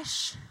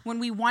flesh when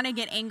we want to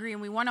get angry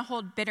and we want to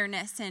hold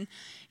bitterness and,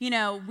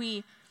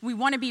 we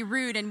want to be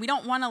rude and we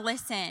don't want to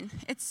listen.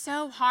 It's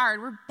so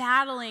hard. We're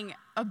battling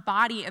a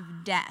body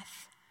of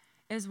death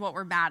is what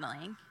we're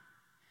battling.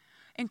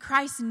 And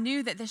Christ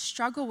knew that this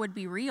struggle would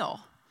be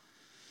real.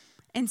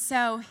 And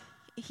so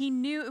he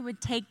knew it would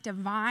take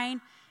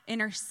divine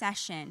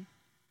intercession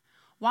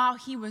while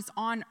he was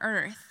on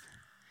earth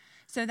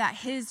so that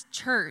his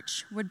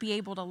church would be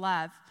able to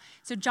love.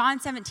 So John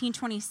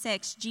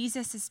 17:26,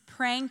 Jesus is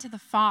praying to the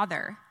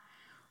Father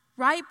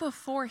right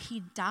before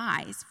he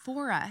dies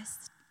for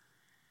us.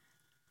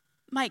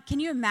 Can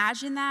you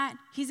imagine that?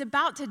 He's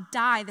about to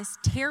die this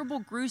terrible,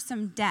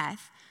 gruesome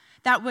death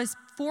that was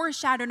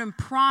foreshadowed and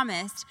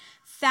promised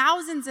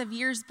thousands of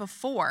years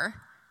before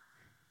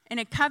in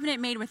a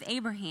covenant made with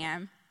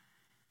Abraham.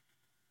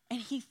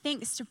 And he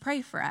thinks to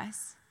pray for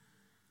us,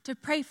 to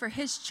pray for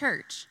his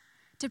church,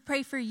 to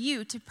pray for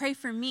you, to pray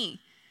for me.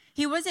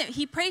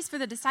 He prays for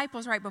the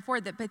disciples right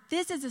before that, but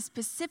this is a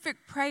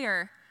specific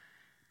prayer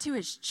to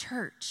his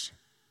church.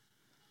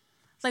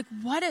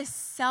 What a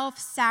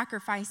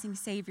self-sacrificing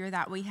Savior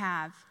that we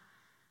have.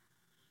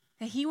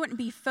 That he wouldn't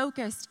be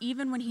focused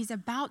even when he's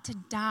about to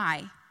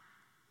die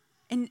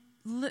and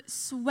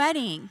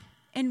sweating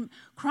and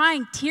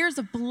crying tears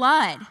of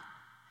blood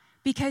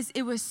because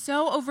it was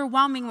so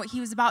overwhelming what he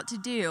was about to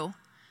do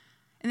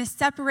and the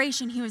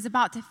separation he was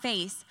about to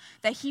face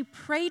that he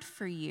prayed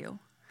for you.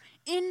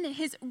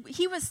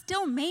 He was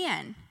still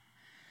man.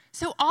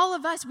 So all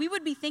of us, we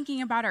would be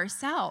thinking about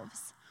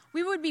ourselves.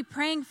 We would be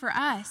praying for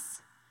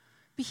us.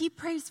 But he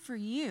prays for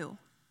you.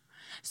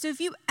 So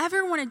if you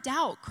ever want to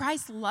doubt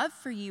Christ's love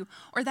for you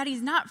or that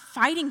he's not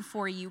fighting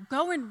for you,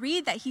 go and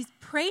read that he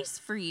prays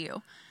for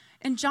you.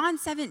 In John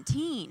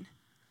 17,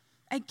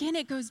 again,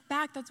 it goes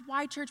back. That's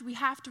why, church, we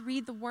have to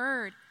read the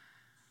word.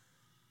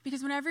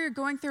 Because whenever you're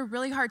going through a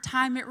really hard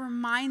time, it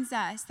reminds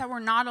us that we're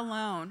not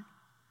alone.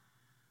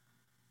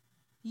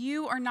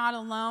 You are not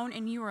alone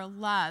and you are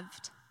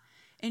loved.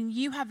 And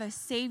you have a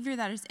Savior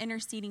that is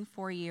interceding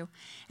for you.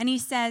 And he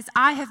says,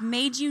 I have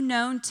made you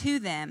known to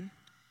them.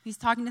 He's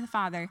talking to the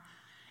Father.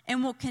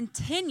 And will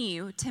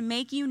continue to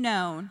make you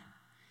known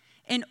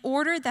in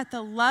order that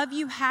the love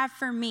you have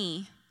for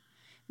me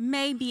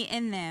may be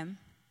in them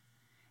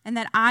and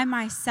that I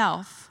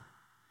myself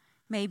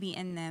may be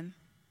in them.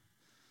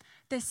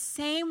 The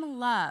same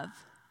love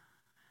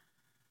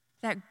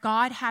that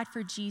God had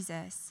for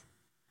Jesus,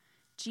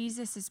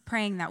 Jesus is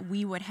praying that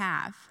we would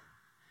have.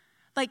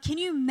 Can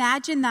you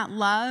imagine that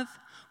love?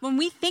 When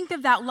we think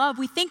of that love,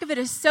 we think of it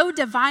as so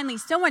divinely,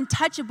 so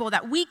untouchable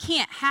that we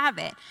can't have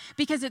it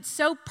because it's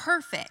so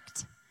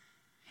perfect.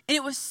 And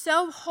it was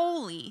so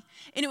holy,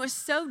 and it was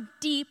so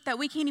deep that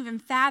we can't even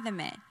fathom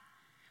it.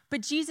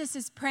 But Jesus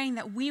is praying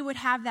that we would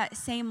have that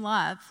same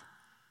love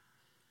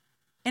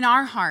in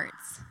our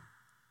hearts.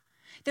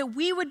 That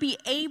we would be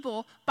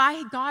able,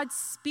 by God's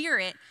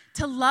Spirit,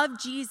 to love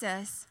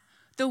Jesus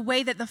the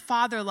way that the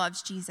Father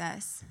loves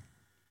Jesus.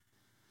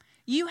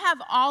 You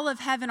have all of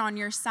heaven on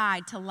your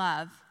side to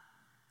love.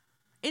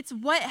 It's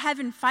what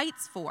heaven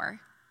fights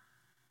for.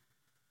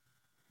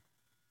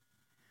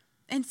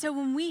 And so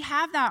when we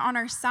have that on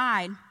our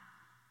side,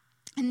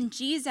 and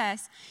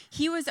Jesus,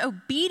 he was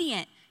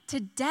obedient to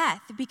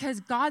death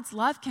because God's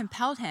love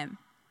compelled him.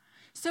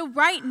 So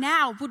right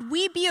now, would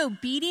we be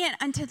obedient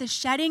unto the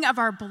shedding of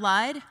our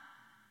blood?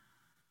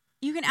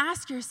 You can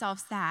ask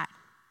yourselves that.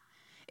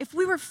 If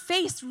we were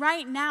faced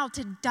right now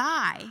to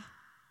die,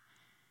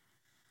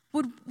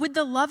 would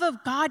the love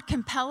of God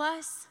compel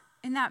us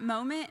in that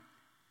moment?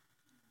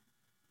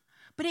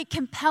 But it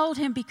compelled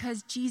him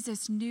because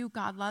Jesus knew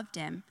God loved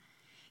him.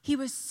 He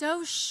was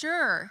so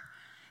sure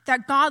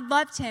that God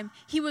loved him.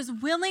 He was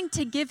willing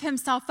to give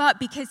himself up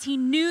because he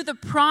knew the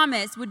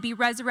promise would be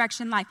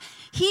resurrection life.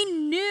 He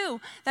knew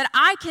that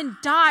I can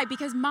die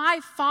because my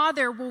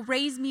Father will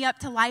raise me up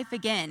to life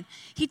again.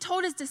 He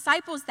told his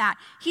disciples that.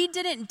 He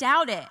didn't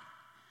doubt it.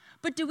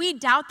 But do we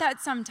doubt that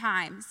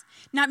sometimes?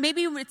 Now,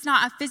 maybe it's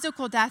not a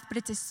physical death, but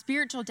it's a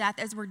spiritual death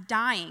as we're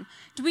dying.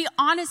 Do we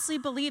honestly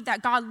believe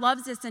that God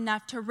loves us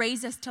enough to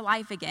raise us to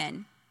life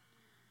again?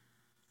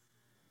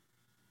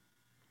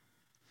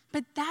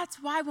 But that's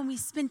why when we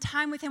spend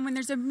time with him, when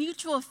there's a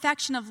mutual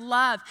affection of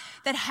love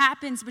that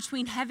happens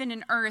between heaven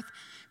and earth,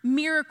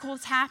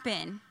 miracles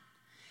happen.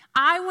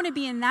 I want to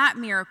be in that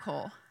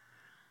miracle.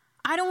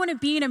 I don't want to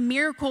be in a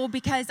miracle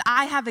because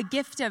I have a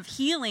gift of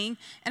healing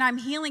and I'm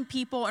healing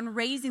people and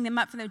raising them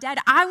up from the dead.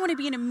 I want to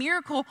be in a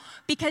miracle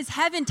because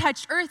heaven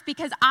touched earth,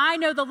 because I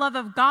know the love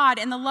of God,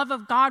 and the love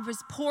of God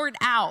was poured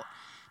out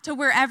to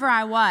wherever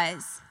I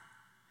was.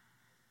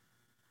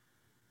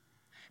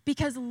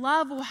 Because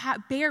love will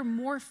bear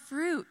more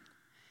fruit.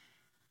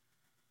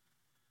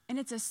 And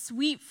it's a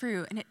sweet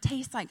fruit, and it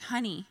tastes like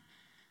honey,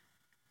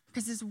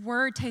 because his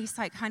word tastes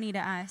like honey to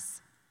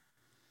us.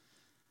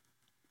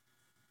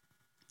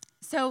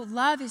 So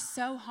love is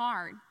so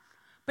hard.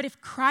 But if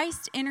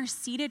Christ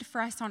interceded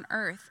for us on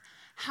earth,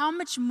 how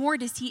much more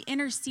does he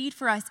intercede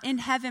for us in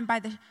heaven by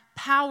the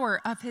power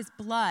of his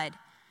blood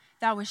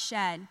that was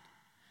shed?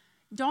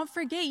 Don't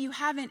forget, you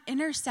have an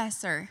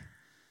intercessor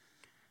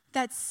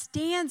that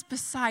stands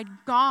beside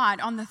God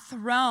on the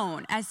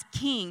throne as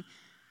king,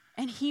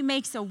 and he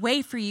makes a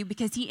way for you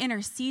because he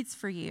intercedes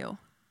for you.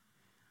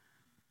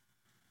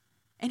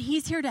 And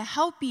he's here to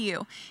help you,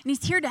 and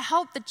he's here to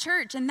help the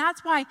church. And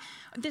that's why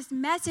this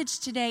message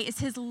today is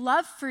his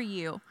love for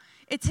you.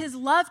 It's his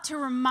love to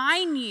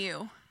remind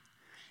you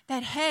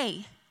that,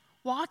 hey,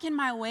 walk in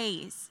my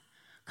ways.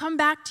 Come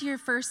back to your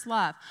first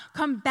love.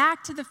 Come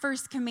back to the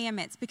first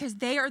commandments, because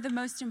they are the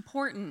most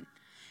important.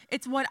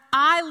 It's what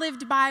I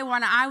lived by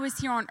when I was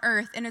here on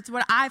earth, and it's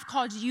what I've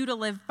called you to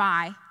live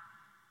by.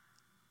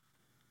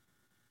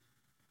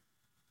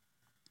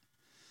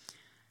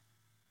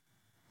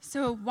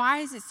 So why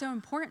is it so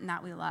important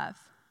that we love?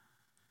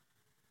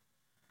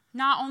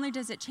 Not only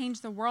does it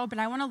change the world, but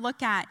I want to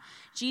look at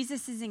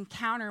Jesus'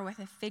 encounter with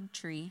a fig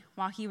tree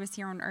while he was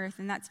here on earth,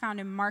 and that's found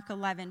in Mark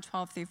 11,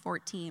 12 through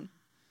 14.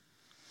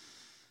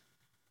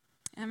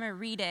 And I'm going to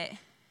read it,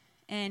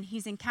 and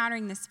he's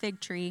encountering this fig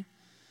tree.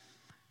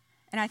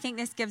 And I think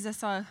this gives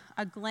us a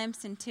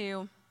glimpse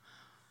into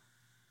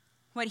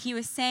what he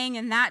was saying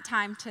in that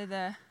time to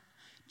the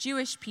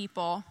Jewish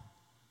people,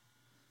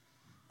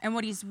 and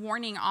what he's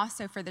warning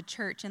also for the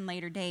church in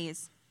later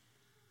days.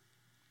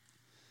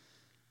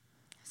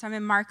 So I'm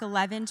in Mark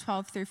 11,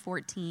 12 through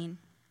 14.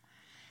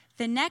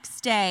 The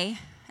next day,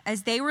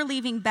 as they were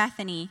leaving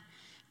Bethany,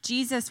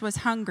 Jesus was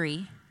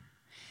hungry.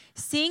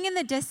 Seeing in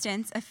the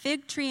distance a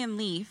fig tree and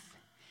leaf,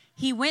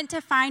 he went to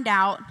find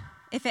out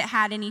if it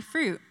had any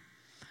fruit.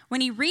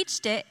 When he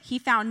reached it, he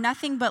found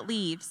nothing but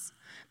leaves,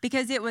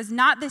 because it was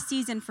not the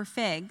season for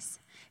figs.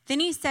 Then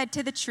he said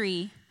to the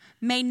tree,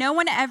 "May no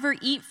one ever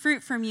eat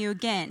fruit from you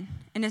again."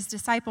 And his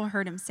disciple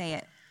heard him say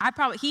it.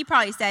 He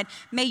probably said,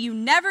 "May you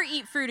never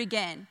eat fruit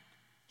again."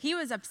 He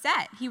was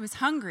upset. He was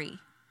hungry.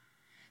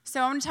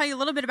 So I want to tell you a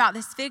little bit about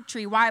this fig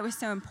tree, why it was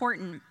so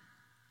important.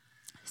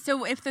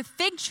 So if the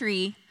fig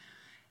tree,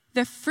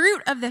 the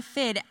fruit of the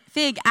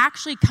fig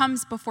actually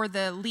comes before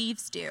the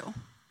leaves do.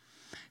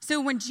 So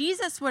when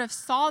Jesus would have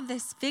saw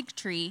this fig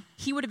tree,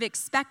 he would have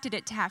expected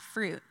it to have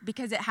fruit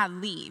because it had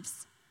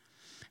leaves.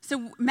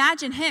 So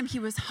imagine him, he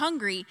was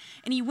hungry,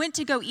 and he went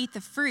to go eat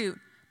the fruit,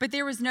 but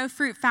there was no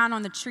fruit found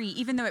on the tree,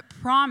 even though it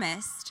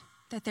promised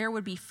that there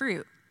would be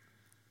fruit.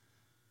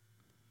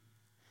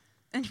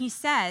 And he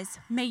says,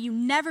 "May you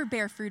never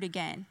bear fruit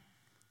again,"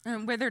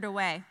 and withered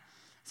away.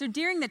 So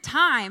during the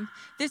time,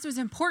 this was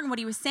important. What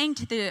he was saying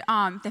to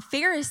the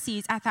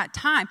Pharisees at that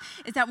time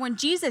is that when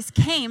Jesus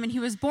came and he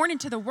was born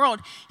into the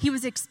world, he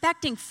was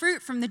expecting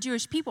fruit from the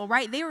Jewish people,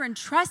 right? They were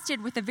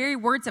entrusted with the very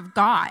words of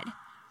God.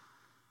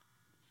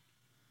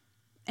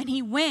 And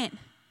he went,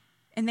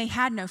 and they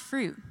had no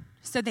fruit.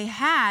 So they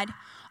had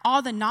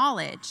all the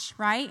knowledge,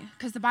 right?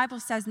 Because the Bible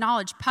says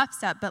knowledge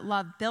puffs up, but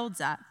love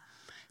builds up.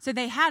 So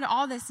they had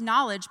all this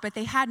knowledge, but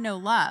they had no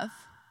love.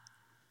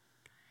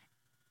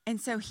 And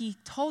so he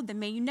told them,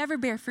 "May you never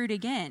bear fruit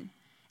again."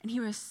 And he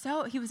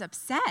was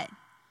upset.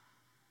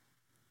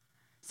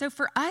 So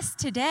for us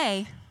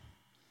today,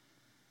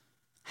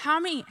 how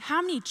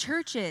many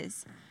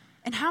churches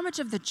and how much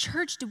of the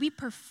church do we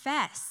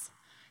profess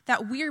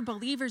that we're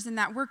believers and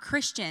that we're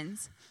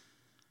Christians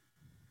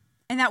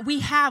and that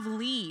we have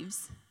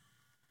leaves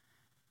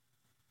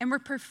and we're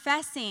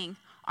professing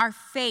our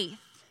faith,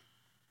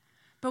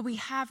 but we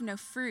have no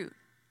fruit?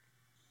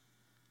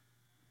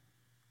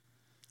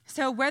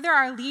 So whether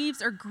our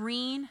leaves are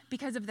green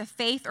because of the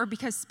faith or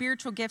because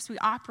spiritual gifts we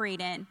operate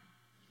in,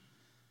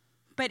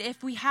 but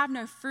if we have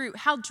no fruit,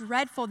 how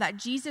dreadful that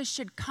Jesus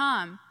should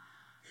come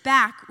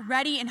back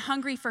ready and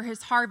hungry for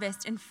his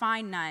harvest and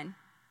find none.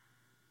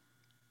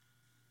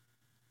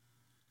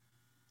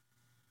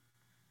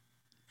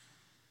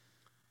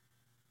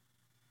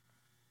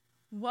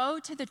 Woe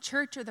to the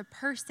church or the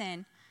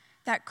person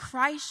that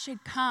Christ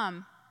should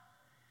come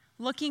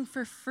looking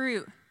for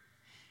fruit,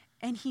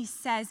 and he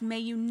says, "May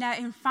you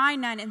and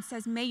find none," and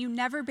says, "May you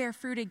never bear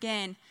fruit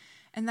again,"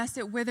 and thus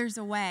it withers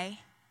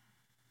away.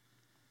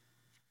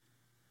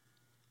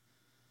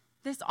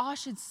 This all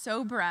should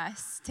sober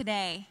us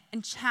today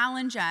and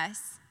challenge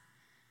us.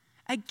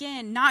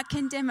 Again, not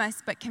condemn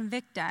us, but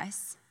convict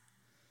us.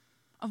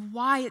 of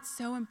why it's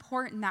so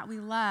important that we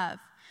love.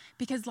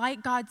 Because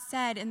like God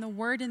said in the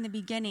word in the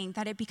beginning,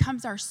 that it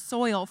becomes our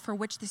soil for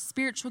which the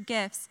spiritual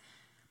gifts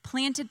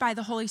planted by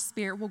the Holy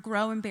Spirit will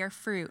grow and bear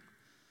fruit.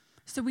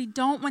 So we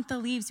don't want the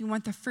leaves, we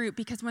want the fruit.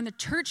 Because when the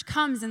church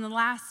comes in the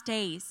last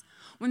days,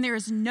 when there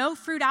is no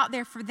fruit out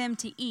there for them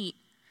to eat,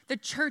 the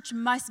church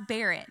must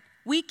bear it.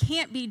 We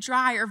can't be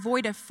dry or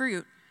void of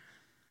fruit,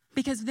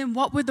 because then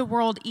what would the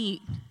world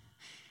eat?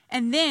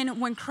 And then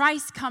when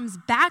Christ comes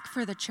back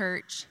for the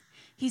church,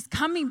 he's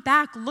coming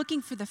back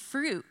looking for the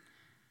fruit.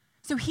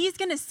 So he's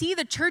going to see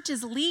the church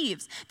as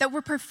leaves, that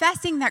we're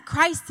professing that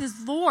Christ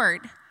is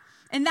Lord.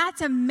 And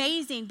that's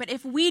amazing. But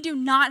if we do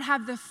not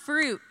have the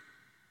fruit,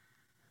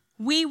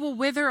 we will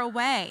wither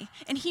away.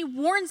 And he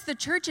warns the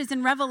churches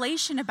in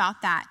Revelation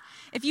about that.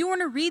 If you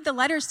want to read the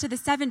letters to the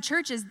 7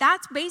 churches,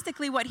 that's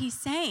basically what he's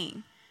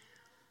saying.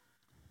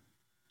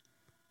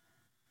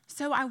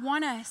 So I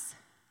want us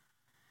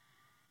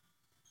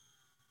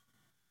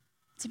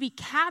to be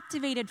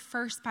captivated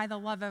first by the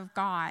love of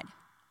God,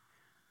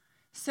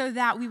 so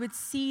that we would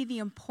see the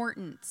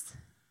importance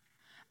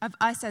of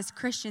us as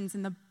Christians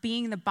and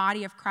being the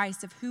body of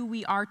Christ, of who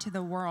we are to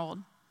the world.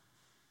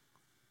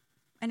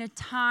 In a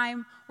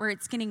time where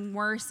it's getting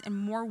worse and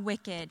more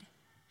wicked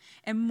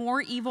and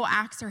more evil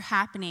acts are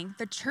happening,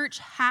 the church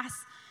has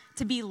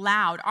to be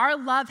loud. Our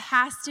love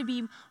has to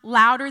be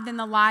louder than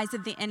the lies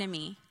of the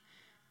enemy.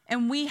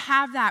 And we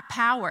have that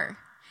power.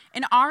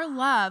 And our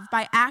love,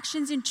 by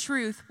actions and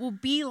truth, will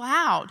be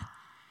loud.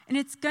 And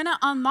it's going to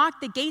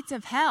unlock the gates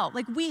of hell.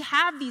 Like, we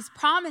have these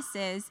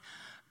promises,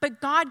 but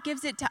God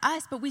gives it to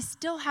us, but we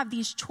still have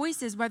these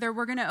choices whether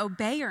we're going to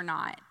obey or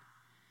not.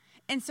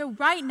 And so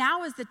right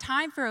now is the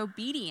time for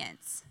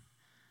obedience.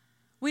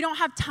 We don't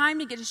have time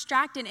to get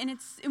distracted,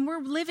 and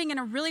we're living in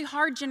a really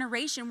hard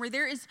generation where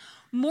there is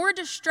more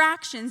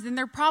distractions than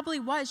there probably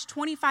was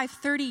 25,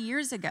 30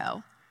 years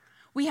ago.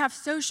 We have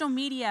social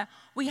media,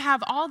 we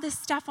have all this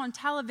stuff on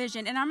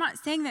television, and I'm not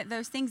saying that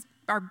those things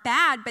are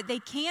bad, but they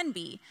can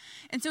be.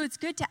 And so it's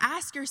good to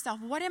ask yourself,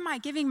 what am I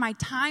giving my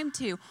time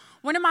to?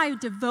 What am I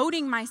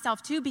devoting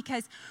myself to?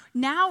 Because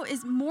now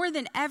is more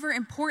than ever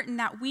important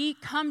that we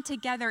come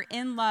together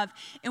in love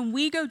and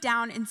we go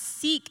down and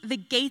seek the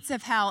gates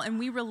of hell, and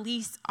we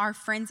release our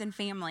friends and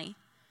family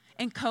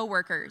and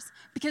coworkers,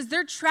 because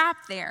they're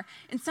trapped there.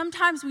 And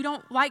sometimes we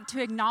don't like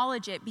to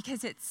acknowledge it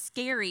because it's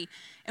scary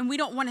and we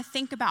don't want to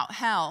think about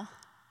hell.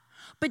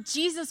 But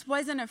Jesus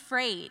wasn't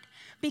afraid,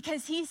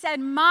 because he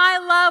said, my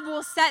love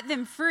will set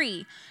them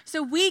free.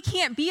 So we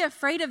can't be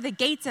afraid of the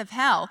gates of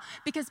hell,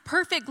 because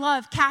perfect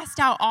love casts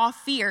out all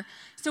fear.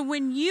 So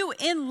when you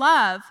in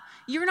love,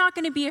 you're not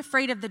going to be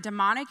afraid of the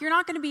demonic. You're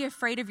not going to be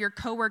afraid of your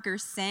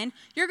coworker's sin.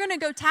 You're going to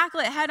go tackle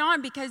it head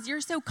on, because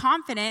you're so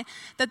confident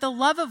that the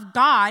love of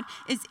God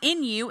is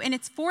in you and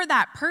it's for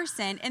that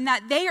person, and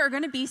that they are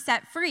going to be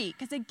set free.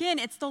 Because again,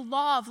 it's the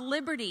law of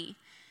liberty.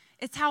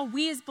 It's how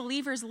we as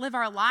believers live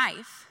our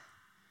life.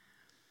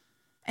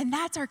 And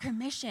that's our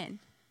commission,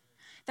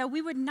 that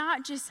we would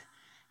not just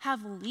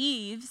have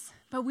leaves,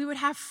 but we would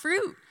have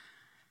fruit.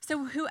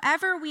 So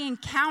whoever we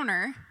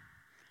encounter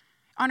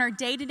on our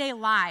day-to-day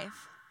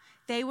life,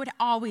 they would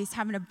always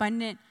have an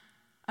abundant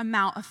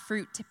amount of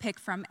fruit to pick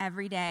from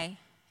every day.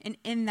 And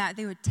in that,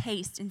 they would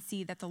taste and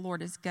see that the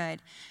Lord is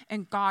good,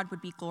 and God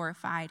would be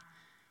glorified.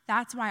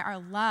 That's why our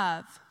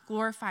love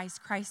glorifies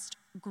Christ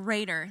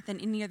greater than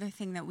any other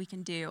thing that we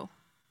can do.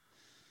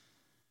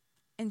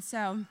 And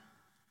so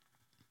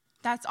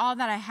that's all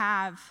that I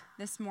have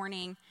this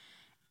morning,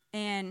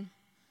 and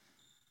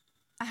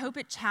I hope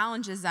it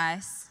challenges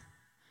us.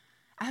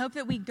 I hope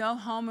that we go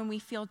home and we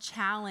feel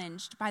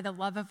challenged by the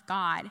love of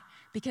God,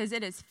 because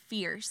it is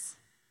fierce.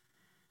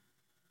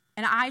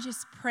 And I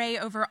just pray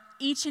over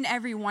each and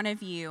every one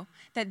of you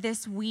that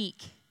this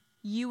week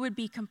you would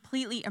be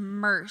completely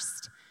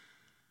immersed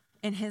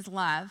in his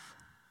love,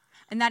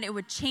 and that it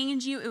would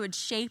change you, it would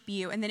shape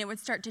you, and then it would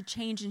start to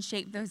change and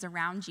shape those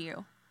around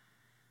you.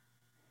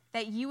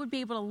 That you would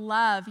be able to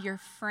love your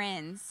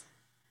friends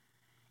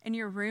and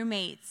your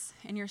roommates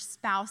and your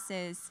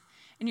spouses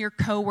and your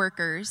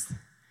coworkers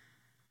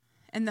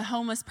and the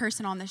homeless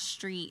person on the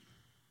street,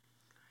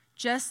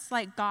 just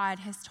like God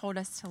has told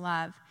us to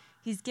love.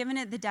 He's given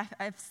it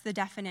the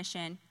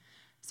definition.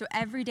 So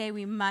every day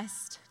we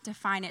must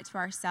define it to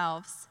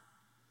ourselves.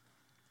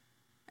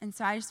 And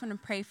so I just want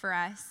to pray for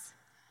us.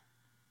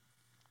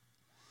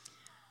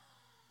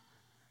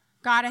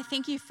 God, I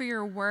thank you for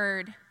your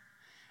word.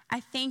 I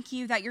thank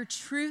you that your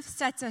truth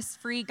sets us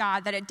free,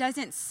 God, that it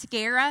doesn't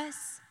scare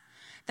us,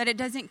 that it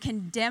doesn't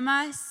condemn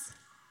us,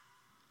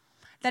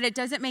 that it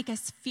doesn't make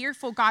us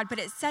fearful, God, but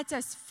it sets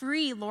us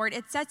free, Lord.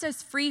 It sets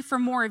us free for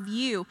more of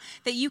you,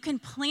 that you can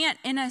plant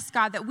in us,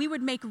 God, that we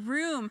would make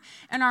room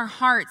in our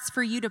hearts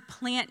for you to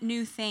plant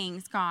new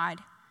things, God,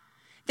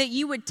 that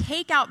you would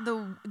take out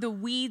the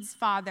weeds,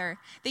 Father,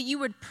 that you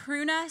would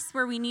prune us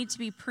where we need to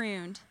be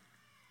pruned,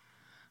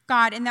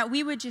 God, and that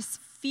we would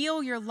just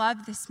feel your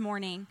love this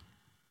morning.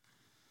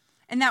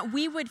 And that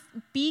we would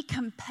be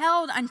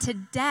compelled unto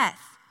death,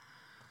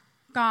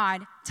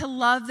 God, to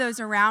love those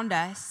around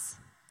us.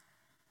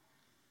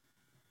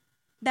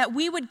 that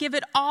we would give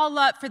it all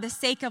up for the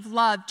sake of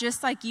love,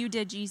 just like you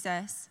did,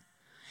 Jesus.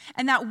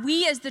 And that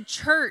we as the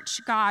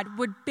church, God,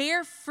 would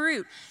bear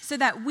fruit so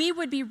that we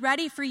would be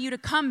ready for you to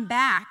come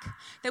back.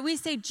 That we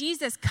say,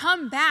 Jesus,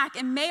 come back,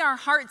 and may our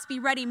hearts be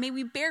ready. May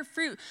we bear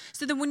fruit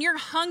so that when you're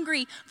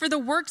hungry for the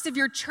works of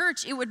your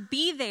church, it would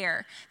be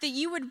there. That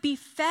you would be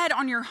fed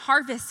on your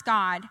harvest,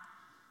 God.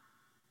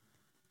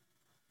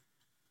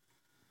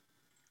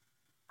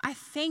 I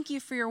thank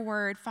you for your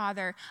word,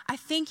 Father. I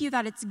thank you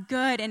that it's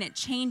good and it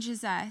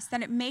changes us,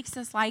 that it makes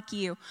us like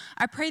you.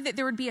 I pray that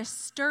there would be a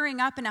stirring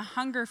up and a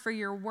hunger for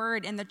your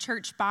word in the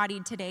church body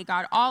today,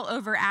 God, all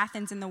over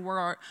Athens and the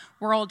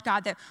world,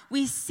 God, that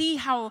we see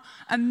how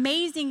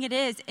amazing it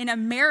is in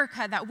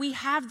America that we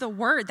have the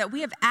word, that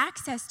we have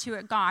access to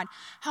it, God.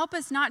 Help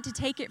us not to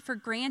take it for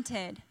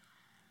granted,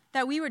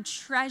 that we would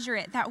treasure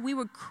it, that we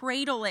would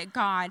cradle it,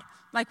 God,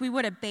 like we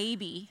would a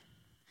baby,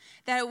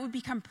 that it would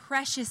become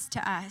precious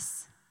to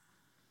us.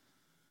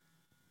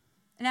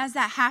 And as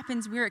that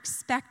happens, we're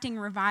expecting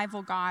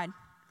revival, God.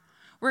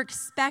 We're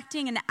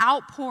expecting an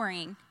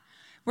outpouring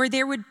where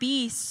there would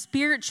be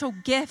spiritual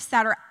gifts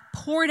that are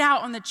poured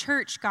out on the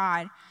church,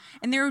 God.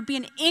 And there would be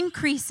an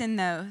increase in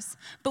those.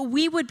 But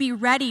we would be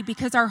ready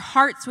because our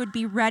hearts would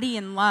be ready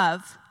in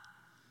love.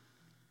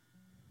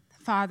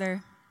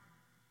 Father,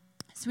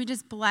 so we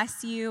just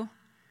bless you.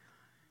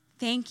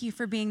 Thank you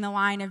for being the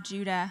Lion of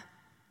Judah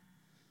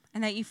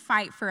and that you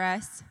fight for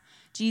us.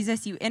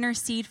 Jesus, you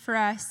intercede for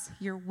us.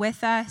 You're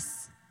with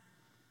us.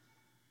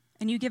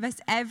 And you give us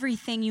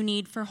everything you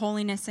need for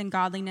holiness and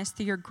godliness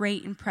through your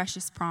great and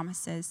precious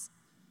promises.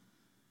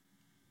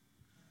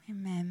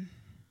 Amen.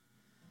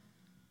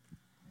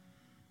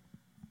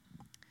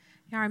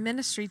 Yeah, our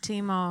ministry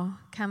team will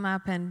come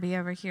up and be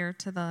over here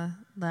to the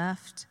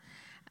left.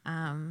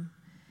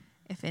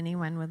 If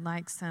anyone would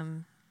like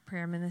some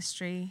prayer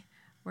ministry,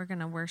 we're going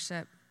to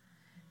worship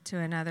to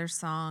another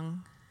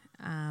song.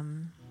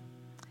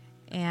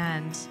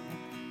 And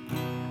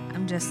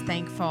I'm just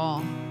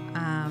thankful.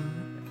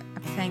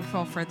 I'm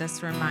thankful for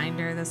this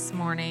reminder this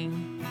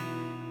morning.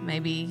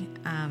 Maybe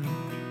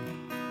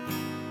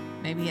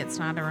it's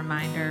not a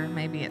reminder.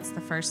 Maybe it's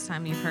the first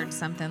time you've heard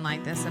something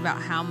like this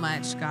about how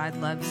much God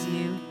loves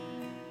you.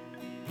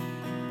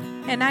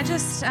 And I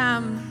just,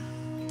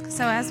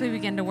 so as we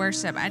begin to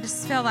worship, I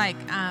just feel like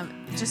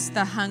just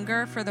the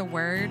hunger for the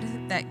word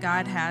that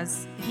God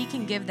has, he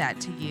can give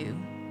that to you.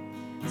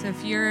 So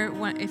if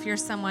you're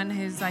someone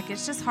who's like,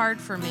 it's just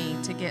hard for me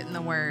to get in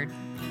the word,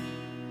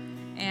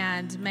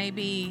 and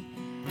maybe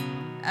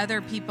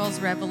other people's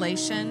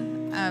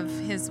revelation of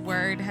his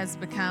word has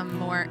become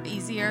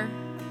easier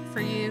for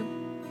you,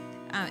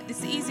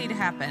 it's easy to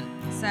happen.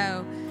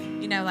 So,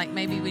 like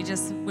maybe we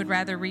just would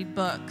rather read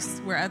books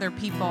where other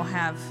people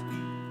have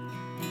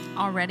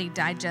already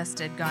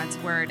digested God's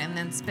word and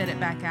then spit it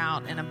back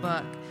out in a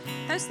book.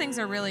 Those things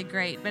are really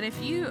great. But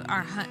if you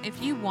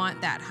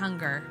want that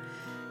hunger,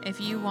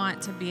 if you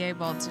want to be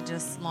able to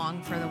just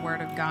long for the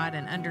word of God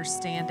and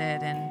understand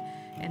it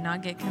and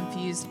not get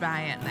confused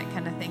by it and that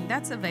kind of thing,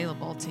 that's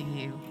available to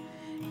you.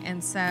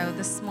 And so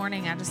this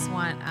morning I just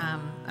want,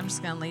 I'm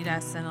just going to lead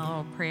us in a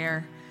little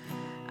prayer.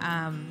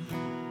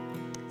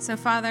 So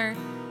Father,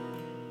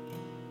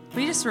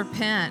 we just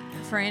repent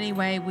for any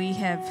way we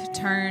have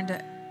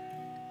turned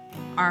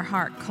our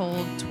heart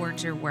cold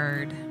towards your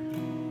word.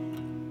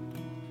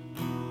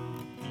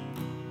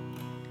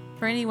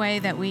 For any way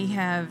that we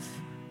have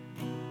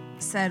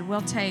said,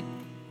 we'll take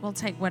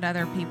what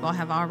other people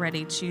have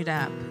already chewed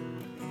up.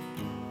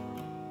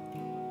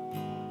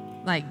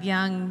 Like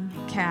young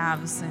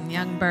calves and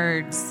young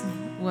birds,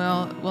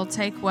 we'll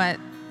take what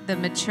the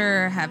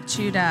mature have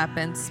chewed up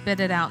and spit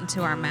it out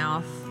into our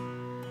mouth.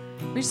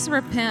 We just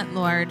repent,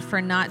 Lord,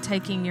 for not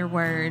taking your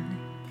word,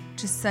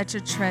 just such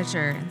a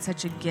treasure and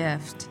such a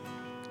gift,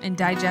 and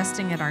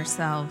digesting it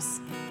ourselves.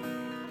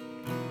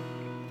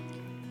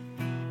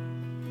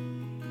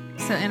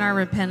 So in our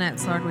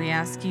repentance, Lord, we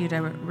ask you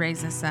to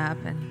raise us up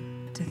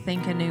and to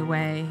think a new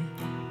way.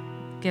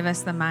 Give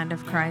us the mind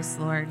of Christ,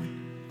 Lord,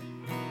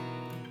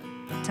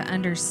 to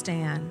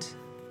understand.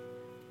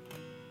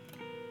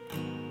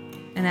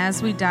 And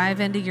as we dive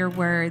into your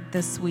word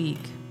this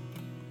week,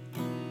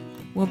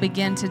 we'll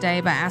begin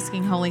today by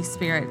asking Holy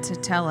Spirit to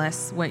tell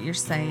us what you're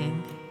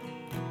saying.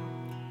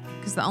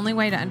 Because the only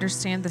way to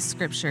understand the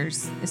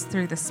scriptures is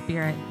through the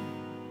Spirit.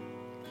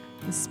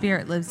 The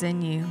Spirit lives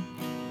in you.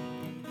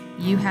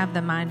 You have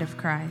the mind of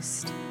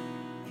Christ.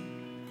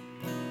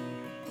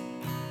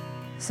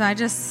 So I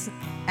just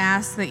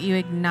ask that you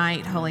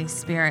ignite, Holy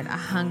Spirit, a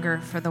hunger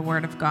for the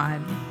Word of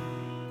God,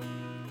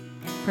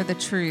 for the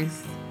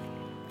truth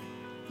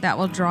that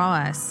will draw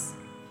us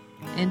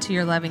into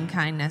your loving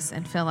kindness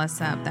and fill us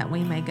up that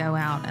we may go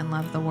out and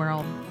love the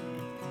world.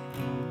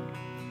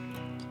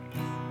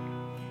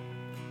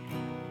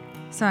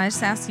 So I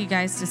just ask you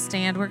guys to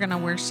stand. We're going to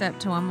worship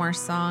to one more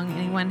song.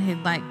 Anyone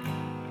who'd like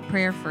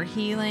prayer for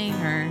healing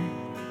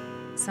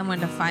or someone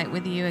to fight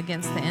with you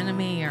against the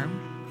enemy or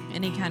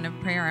any kind of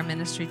prayer, our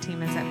ministry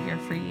team is up here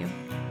for you.